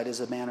satisfied as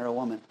a man or a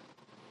woman?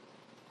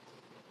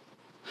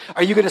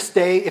 Are you going to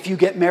stay, if you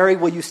get married,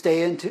 will you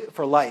stay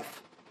for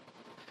life?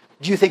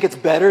 Do you think it's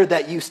better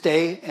that you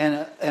stay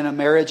in a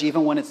marriage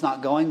even when it's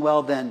not going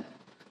well than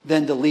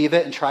to leave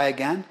it and try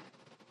again?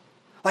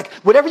 Like,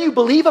 whatever you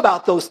believe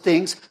about those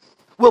things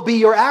will be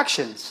your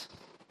actions.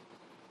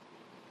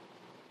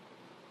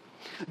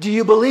 Do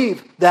you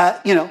believe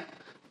that,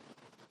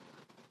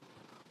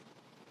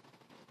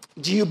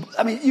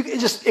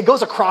 it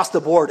goes across the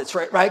board. It's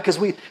right? Because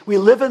we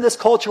live in this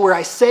culture where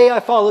I say I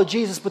follow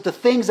Jesus, but the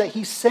things that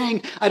he's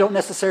saying, I don't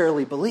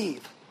necessarily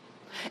believe.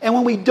 And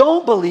when we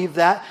don't believe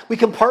that, we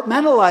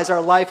compartmentalize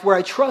our life where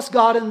I trust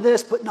God in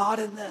this, but not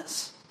in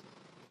this.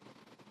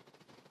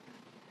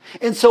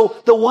 And so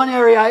the one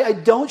area I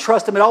don't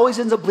trust him, it always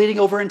ends up bleeding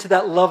over into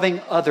that loving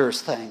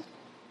others thing.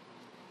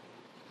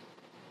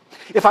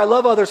 If I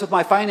love others with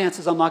my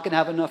finances, I'm not going to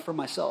have enough for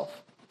myself.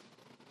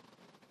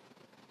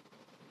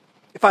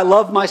 If I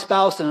love my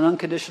spouse in an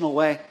unconditional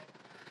way,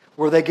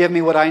 where they give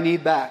me what I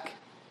need back.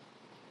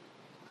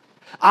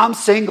 I'm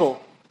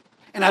single,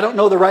 and I don't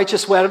know the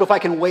righteous way. I don't know if I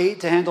can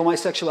wait to handle my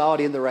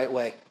sexuality in the right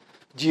way.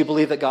 Do you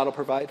believe that God will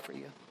provide for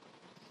you?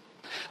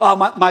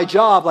 My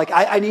job,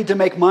 I need to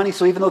make money,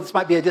 so even though this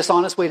might be a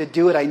dishonest way to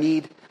do it, I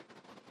need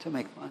to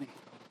make money.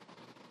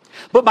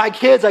 But my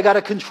kids, I got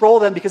to control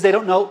them because they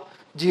don't know,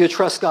 do you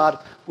trust God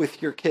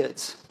with your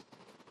kids?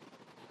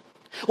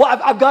 Well,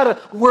 I've got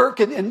to work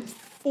and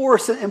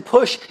force and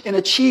push and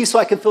achieve so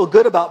I can feel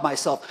good about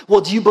myself. Well,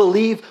 do you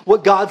believe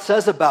what God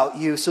says about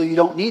you so you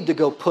don't need to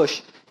go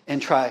push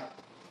and try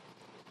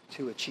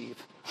to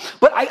achieve?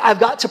 But I've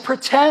got to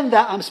pretend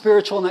that I'm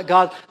spiritual and that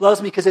God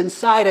loves me because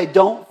inside I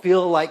don't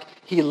feel like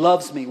he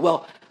loves me.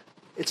 Well,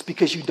 it's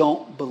because you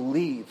don't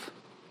believe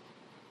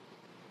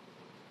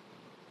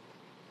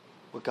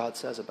what God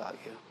says about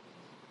you.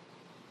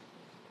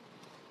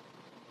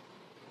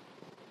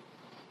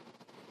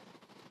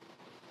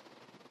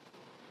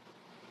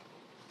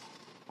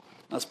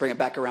 Let's bring it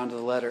back around to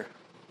the letter.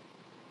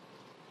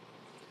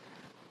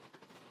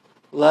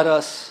 Let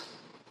us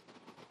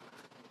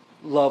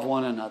love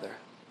one another.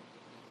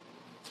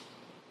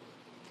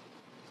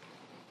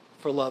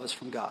 For love is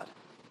from God.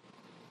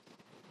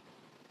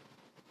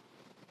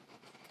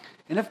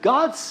 And if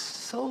God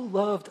so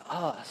loved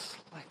us,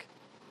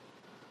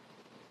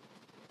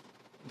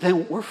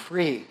 then we're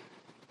free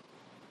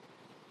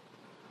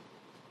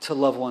to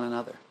love one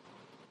another.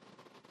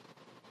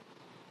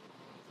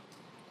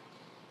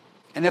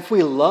 And if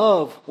we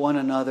love one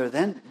another,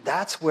 then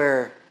that's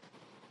where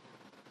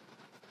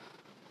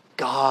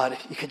God God,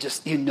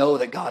 you know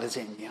that God is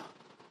in you.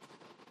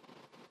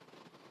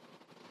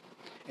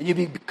 And you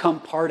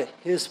become part of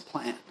his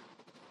plan,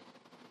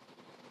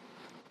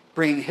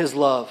 bringing his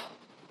love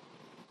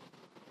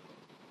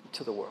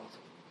to the world.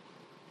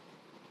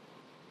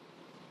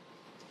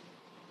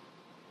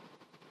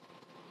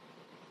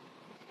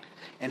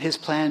 And his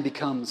plan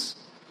becomes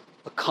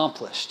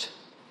accomplished,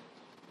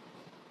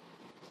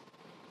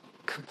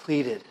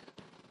 completed,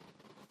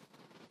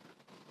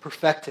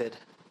 perfected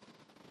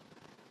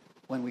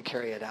when we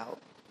carry it out.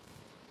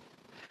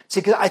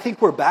 See, 'cause I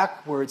think we're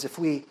backwards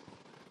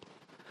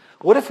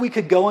what if we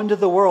could go into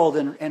the world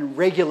and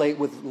regulate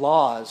with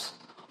laws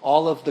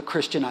all of the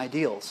Christian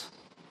ideals,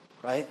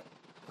 right?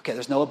 Okay,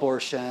 there's no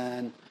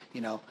abortion,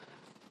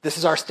 this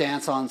is our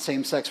stance on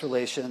same-sex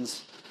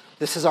relations,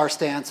 this is our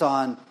stance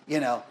on,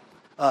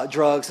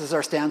 drugs, this is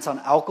our stance on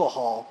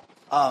alcohol.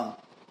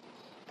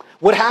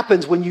 What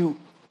happens when you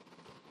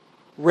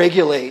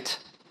regulate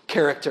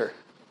character?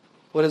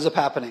 What ends up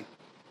happening?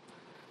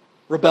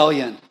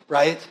 Rebellion,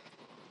 right?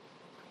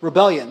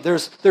 Rebellion.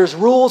 There's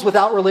rules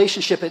without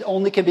relationship. It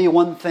only can be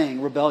one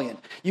thing, rebellion.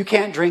 You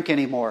can't drink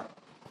anymore.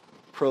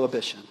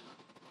 Prohibition,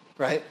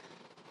 right?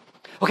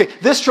 Okay,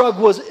 this drug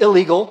was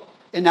illegal,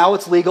 and now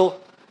it's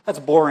legal. That's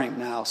boring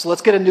now. So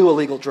let's get a new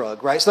illegal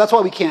drug, right? So that's why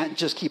we can't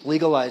just keep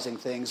legalizing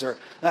things. Or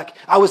like,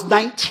 I was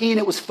 19,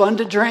 it was fun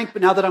to drink,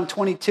 but now that I'm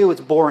 22,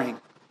 it's boring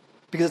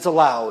because it's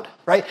allowed,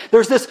 right?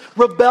 There's this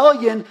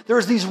rebellion.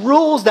 There's these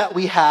rules that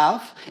we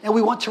have, and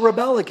we want to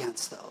rebel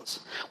against those.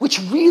 Which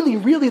really,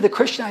 really, the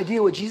Christian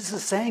idea, what Jesus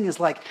is saying is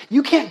like,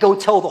 you can't go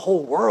tell the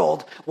whole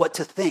world what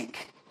to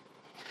think.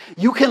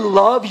 You can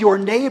love your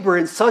neighbor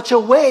in such a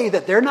way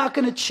that they're not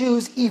going to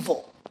choose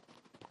evil.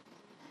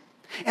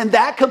 And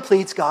that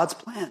completes God's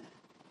plan.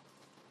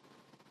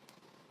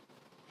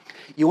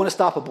 You want to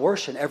stop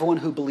abortion? Everyone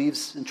who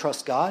believes and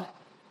trusts God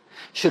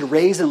should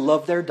raise and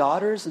love their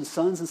daughters and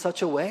sons in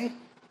such a way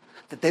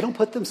that they don't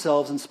put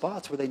themselves in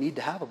spots where they need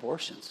to have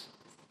abortions.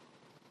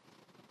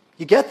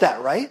 You get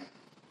that, right?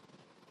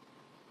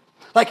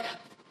 Like,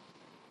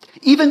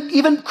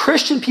 even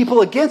Christian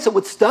people against it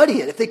would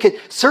study it. If they could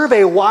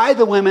survey why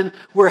the women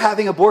were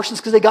having abortions,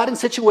 because they got in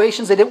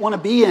situations they didn't want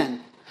to be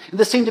in. And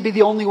this seemed to be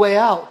the only way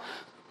out.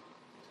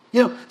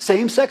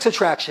 Same-sex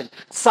attraction.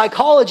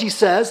 Psychology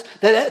says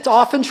that it's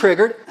often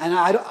triggered, and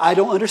I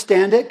don't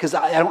understand it because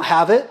I don't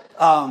have it.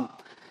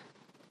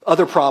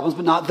 Other problems,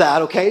 but not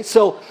that, okay?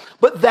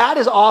 But that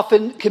is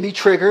often can be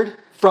triggered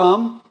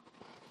from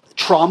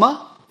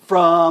trauma,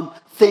 from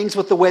things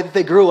with the way that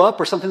they grew up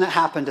or something that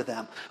happened to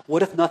them.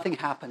 What if nothing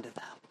happened to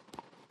them?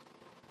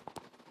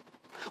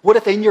 What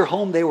if in your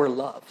home they were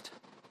loved?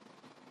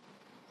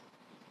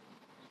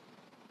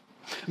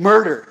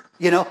 Murder,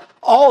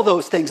 all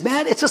those things.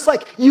 Man, it's just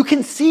like you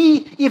can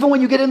see, even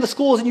when you get into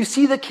schools and you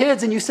see the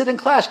kids and you sit in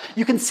class,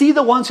 you can see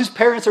the ones whose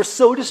parents are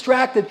so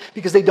distracted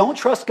because they don't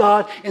trust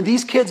God, and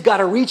these kids got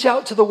to reach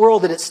out to the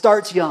world, and it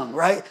starts young,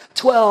 right?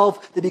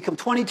 12, they become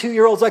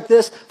 22-year-olds like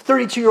this,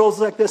 32-year-olds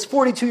like this,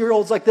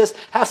 42-year-olds like this,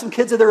 have some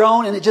kids of their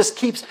own, and it just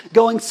keeps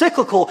going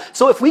cyclical.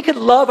 So if we could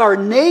love our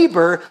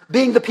neighbor,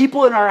 being the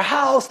people in our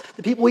house,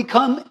 the people we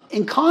come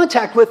in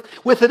contact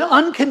with an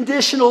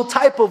unconditional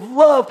type of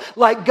love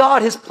like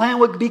God, his plan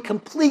would be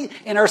complete,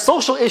 and our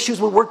social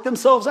issues would work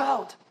themselves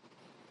out.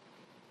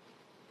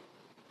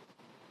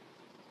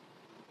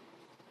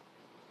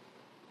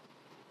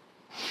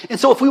 And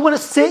so if we want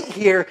to sit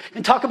here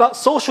and talk about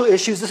social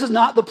issues, this is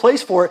not the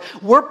place for it.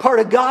 We're part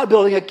of God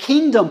building a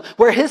kingdom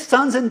where his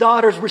sons and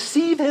daughters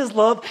receive his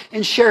love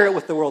and share it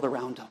with the world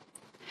around them.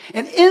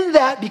 And in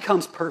that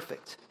becomes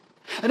perfect.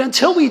 And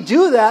until we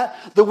do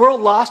that, the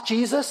world lost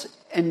Jesus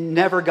and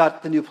never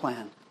got the new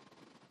plan.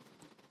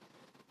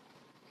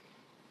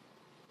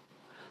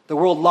 The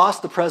world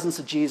lost the presence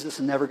of Jesus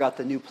and never got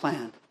the new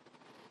plan.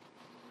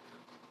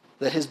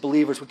 That his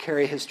believers would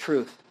carry his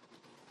truth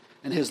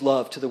and his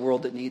love to the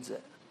world that needs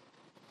it.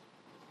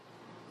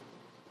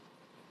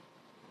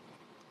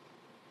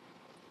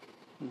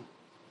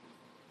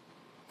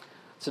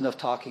 It's enough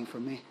talking for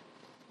me.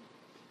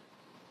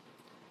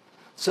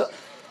 So,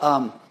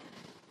 to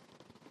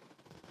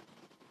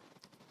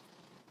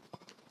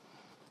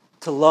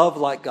love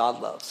like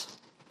God loves.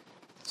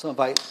 So I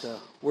invite the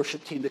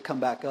worship team to come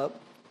back up.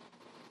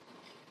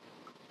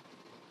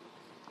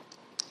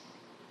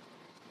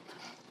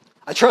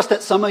 I trust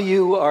that some of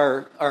you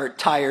are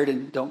tired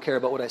and don't care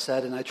about what I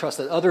said, and I trust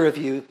that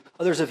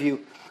others of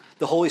you,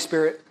 the Holy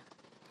Spirit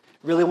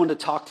really wanted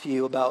to talk to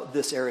you about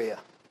this area.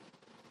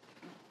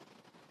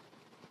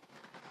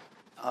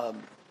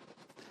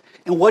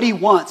 And what he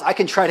wants, I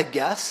can try to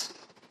guess.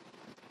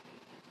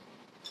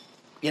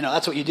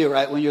 That's what you do,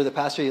 right? When you're the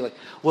pastor, you're like,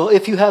 well,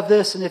 if you have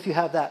this and if you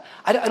have that.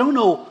 I don't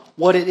know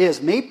what it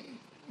is, maybe,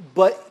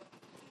 but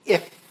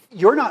if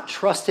you're not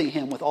trusting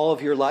him with all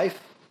of your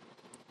life,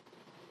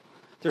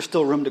 there's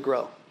still room to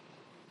grow.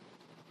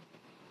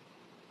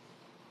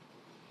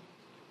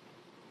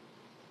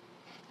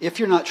 If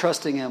you're not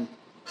trusting him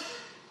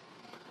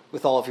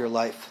with all of your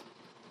life,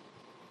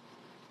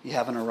 you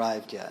haven't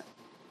arrived yet.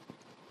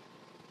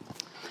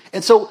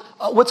 And so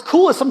what's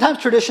cool is sometimes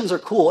traditions are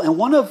cool. And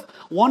one of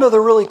the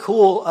really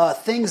cool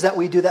things that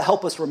we do that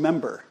help us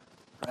remember,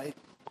 right,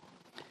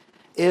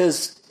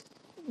 is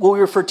what we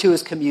refer to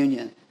as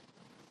communion.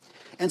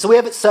 And so we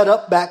have it set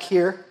up back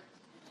here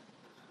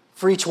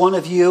for each one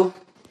of you.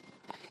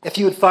 If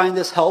you would find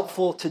this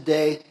helpful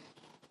today,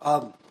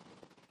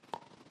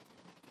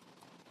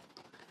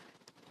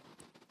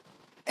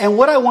 and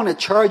what I want to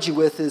charge you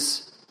with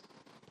is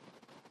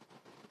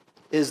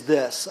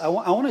this. I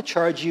want to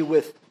charge you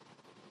with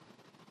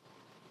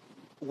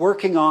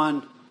working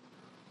on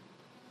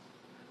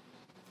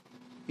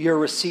your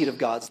receipt of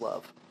God's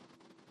love.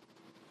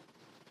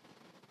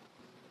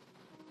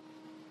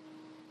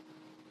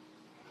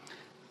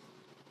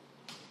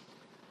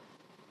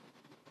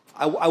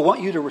 I want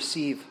you to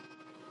receive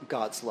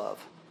God's love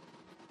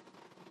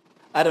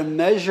at a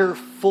measure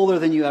fuller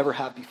than you ever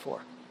have before.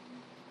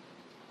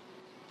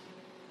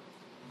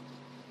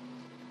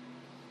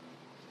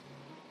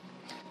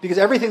 Because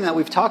everything that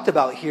we've talked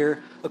about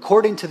here,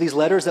 according to these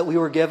letters that we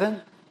were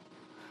given,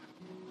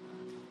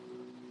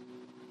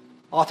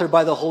 authored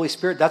by the Holy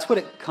Spirit, that's what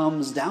it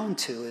comes down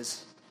to,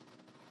 is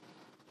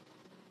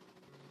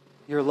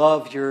your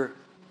love, your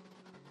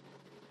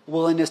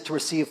willingness to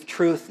receive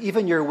truth,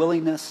 even your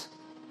willingness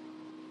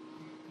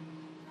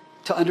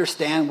to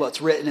understand what's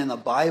written in the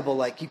Bible.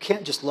 Like, you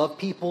can't just love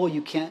people,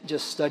 you can't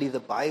just study the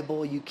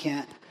Bible, you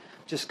can't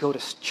just go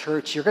to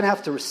church. You're going to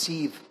have to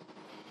receive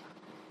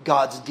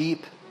God's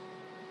deep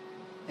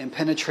and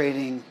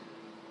penetrating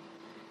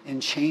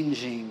and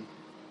changing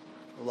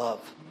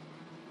love.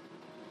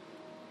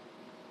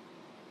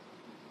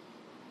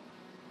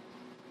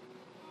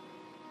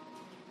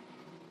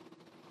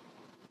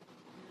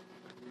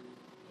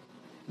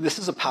 This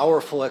is a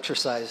powerful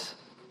exercise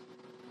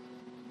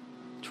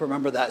to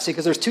remember that. See,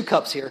 because there's 2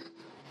 cups here,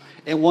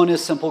 and one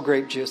is simple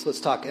grape juice. Let's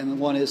talk, and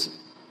one is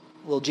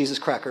little Jesus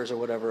crackers or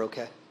whatever.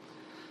 Okay,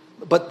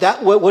 but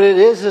that what it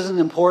is isn't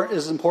important.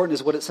 As important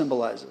as what it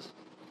symbolizes.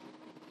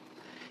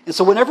 And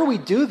so, whenever we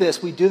do this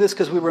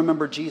because we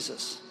remember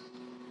Jesus,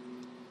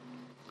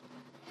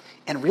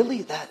 and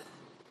really that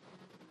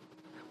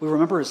we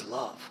remember His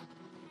love.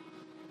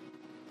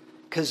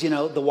 Because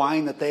the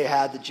wine that they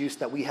had, the juice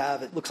that we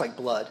have, it looks like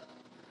blood.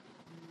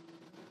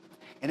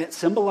 And it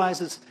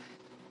symbolizes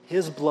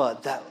His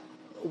blood, that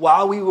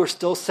while we were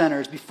still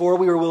sinners, before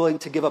we were willing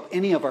to give up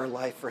any of our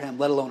life for Him,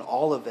 let alone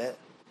all of it,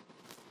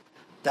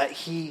 that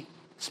He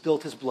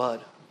spilled His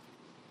blood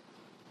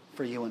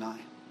for you and I.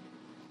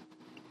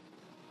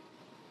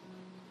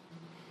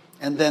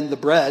 And then the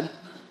bread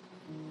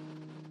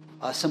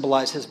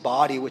symbolized His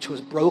body, which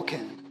was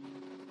broken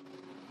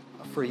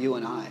for you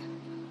and I.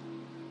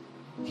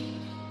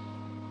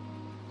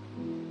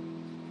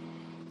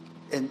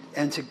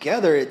 And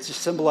together it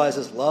just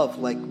symbolizes love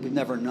like we've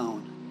never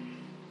known.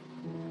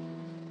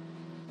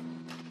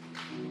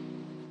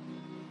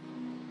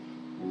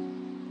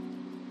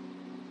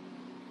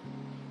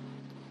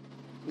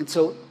 And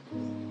so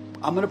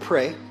I'm going to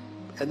pray,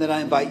 and then I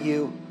invite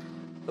you.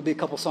 There'll be a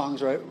couple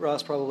songs, right,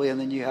 Ross, probably, and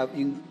then you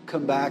can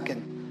come back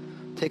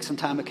and take some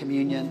time of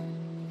communion.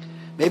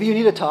 Maybe you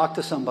need to talk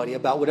to somebody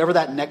about whatever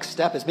that next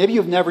step is. Maybe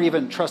you've never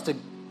even trusted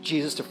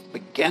Jesus to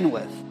begin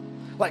with.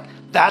 Like,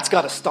 that's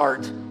got to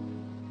start.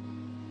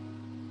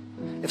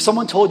 If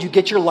someone told you,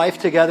 get your life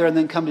together and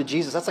then come to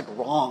Jesus, that's like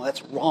wrong.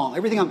 That's wrong.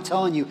 Everything I'm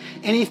telling you,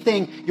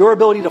 your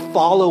ability to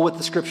follow what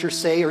the scriptures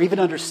say or even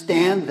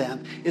understand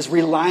them is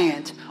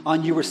reliant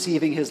on you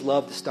receiving His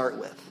love to start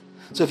with.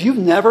 So if you've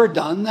never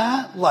done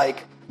that,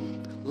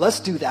 let's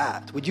do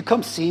that. Would you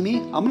come see me?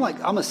 I'm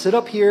gonna sit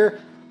up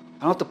here.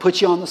 I don't have to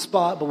put you on the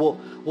spot, but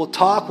we'll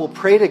talk, we'll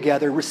pray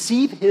together,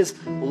 receive His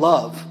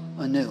love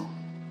anew.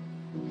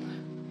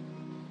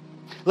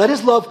 Let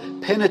His love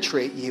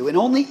penetrate you, and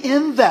only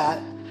in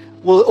that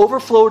will it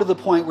overflow to the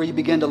point where you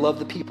begin to love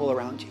the people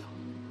around you.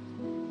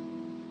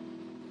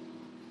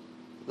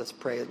 Let's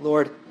pray.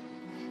 Lord,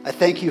 I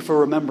thank You for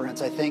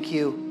remembrance. I thank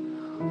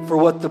You for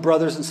what the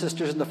brothers and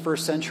sisters in the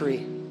first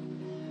century,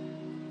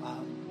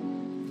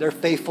 their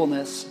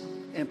faithfulness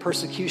and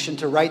persecution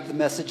to write the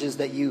messages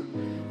that You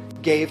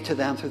gave to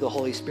them through the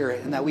Holy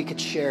Spirit, and that we could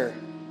share.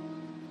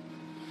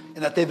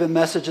 And that they've been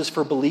messages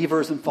for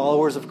believers and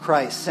followers of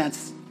Christ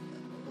since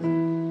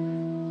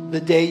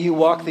the day You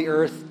walk the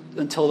earth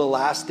until the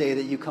last day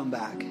that You come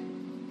back.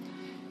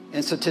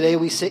 And so today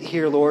we sit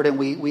here, Lord, and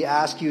we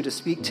ask You to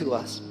speak to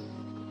us.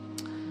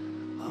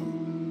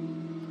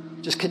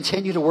 Just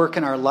continue to work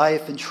in our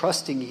life and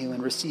trusting You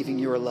and receiving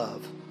Your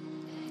love.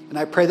 And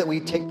I pray that we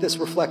take this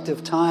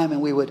reflective time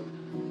and we would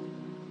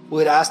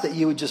ask that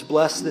You would just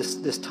bless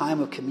this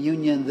time of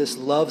communion, this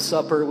love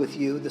supper with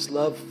You, this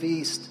love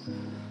feast,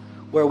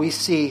 where we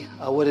see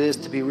what it is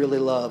to be really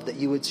loved, that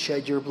You would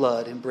shed Your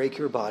blood and break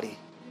Your body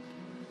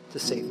to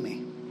save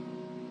me.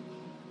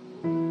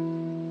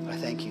 I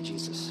thank You,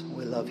 Jesus.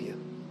 We love You.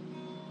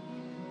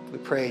 We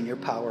pray in Your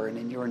power and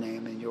in Your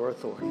name and Your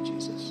authority,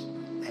 Jesus.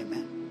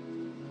 Amen.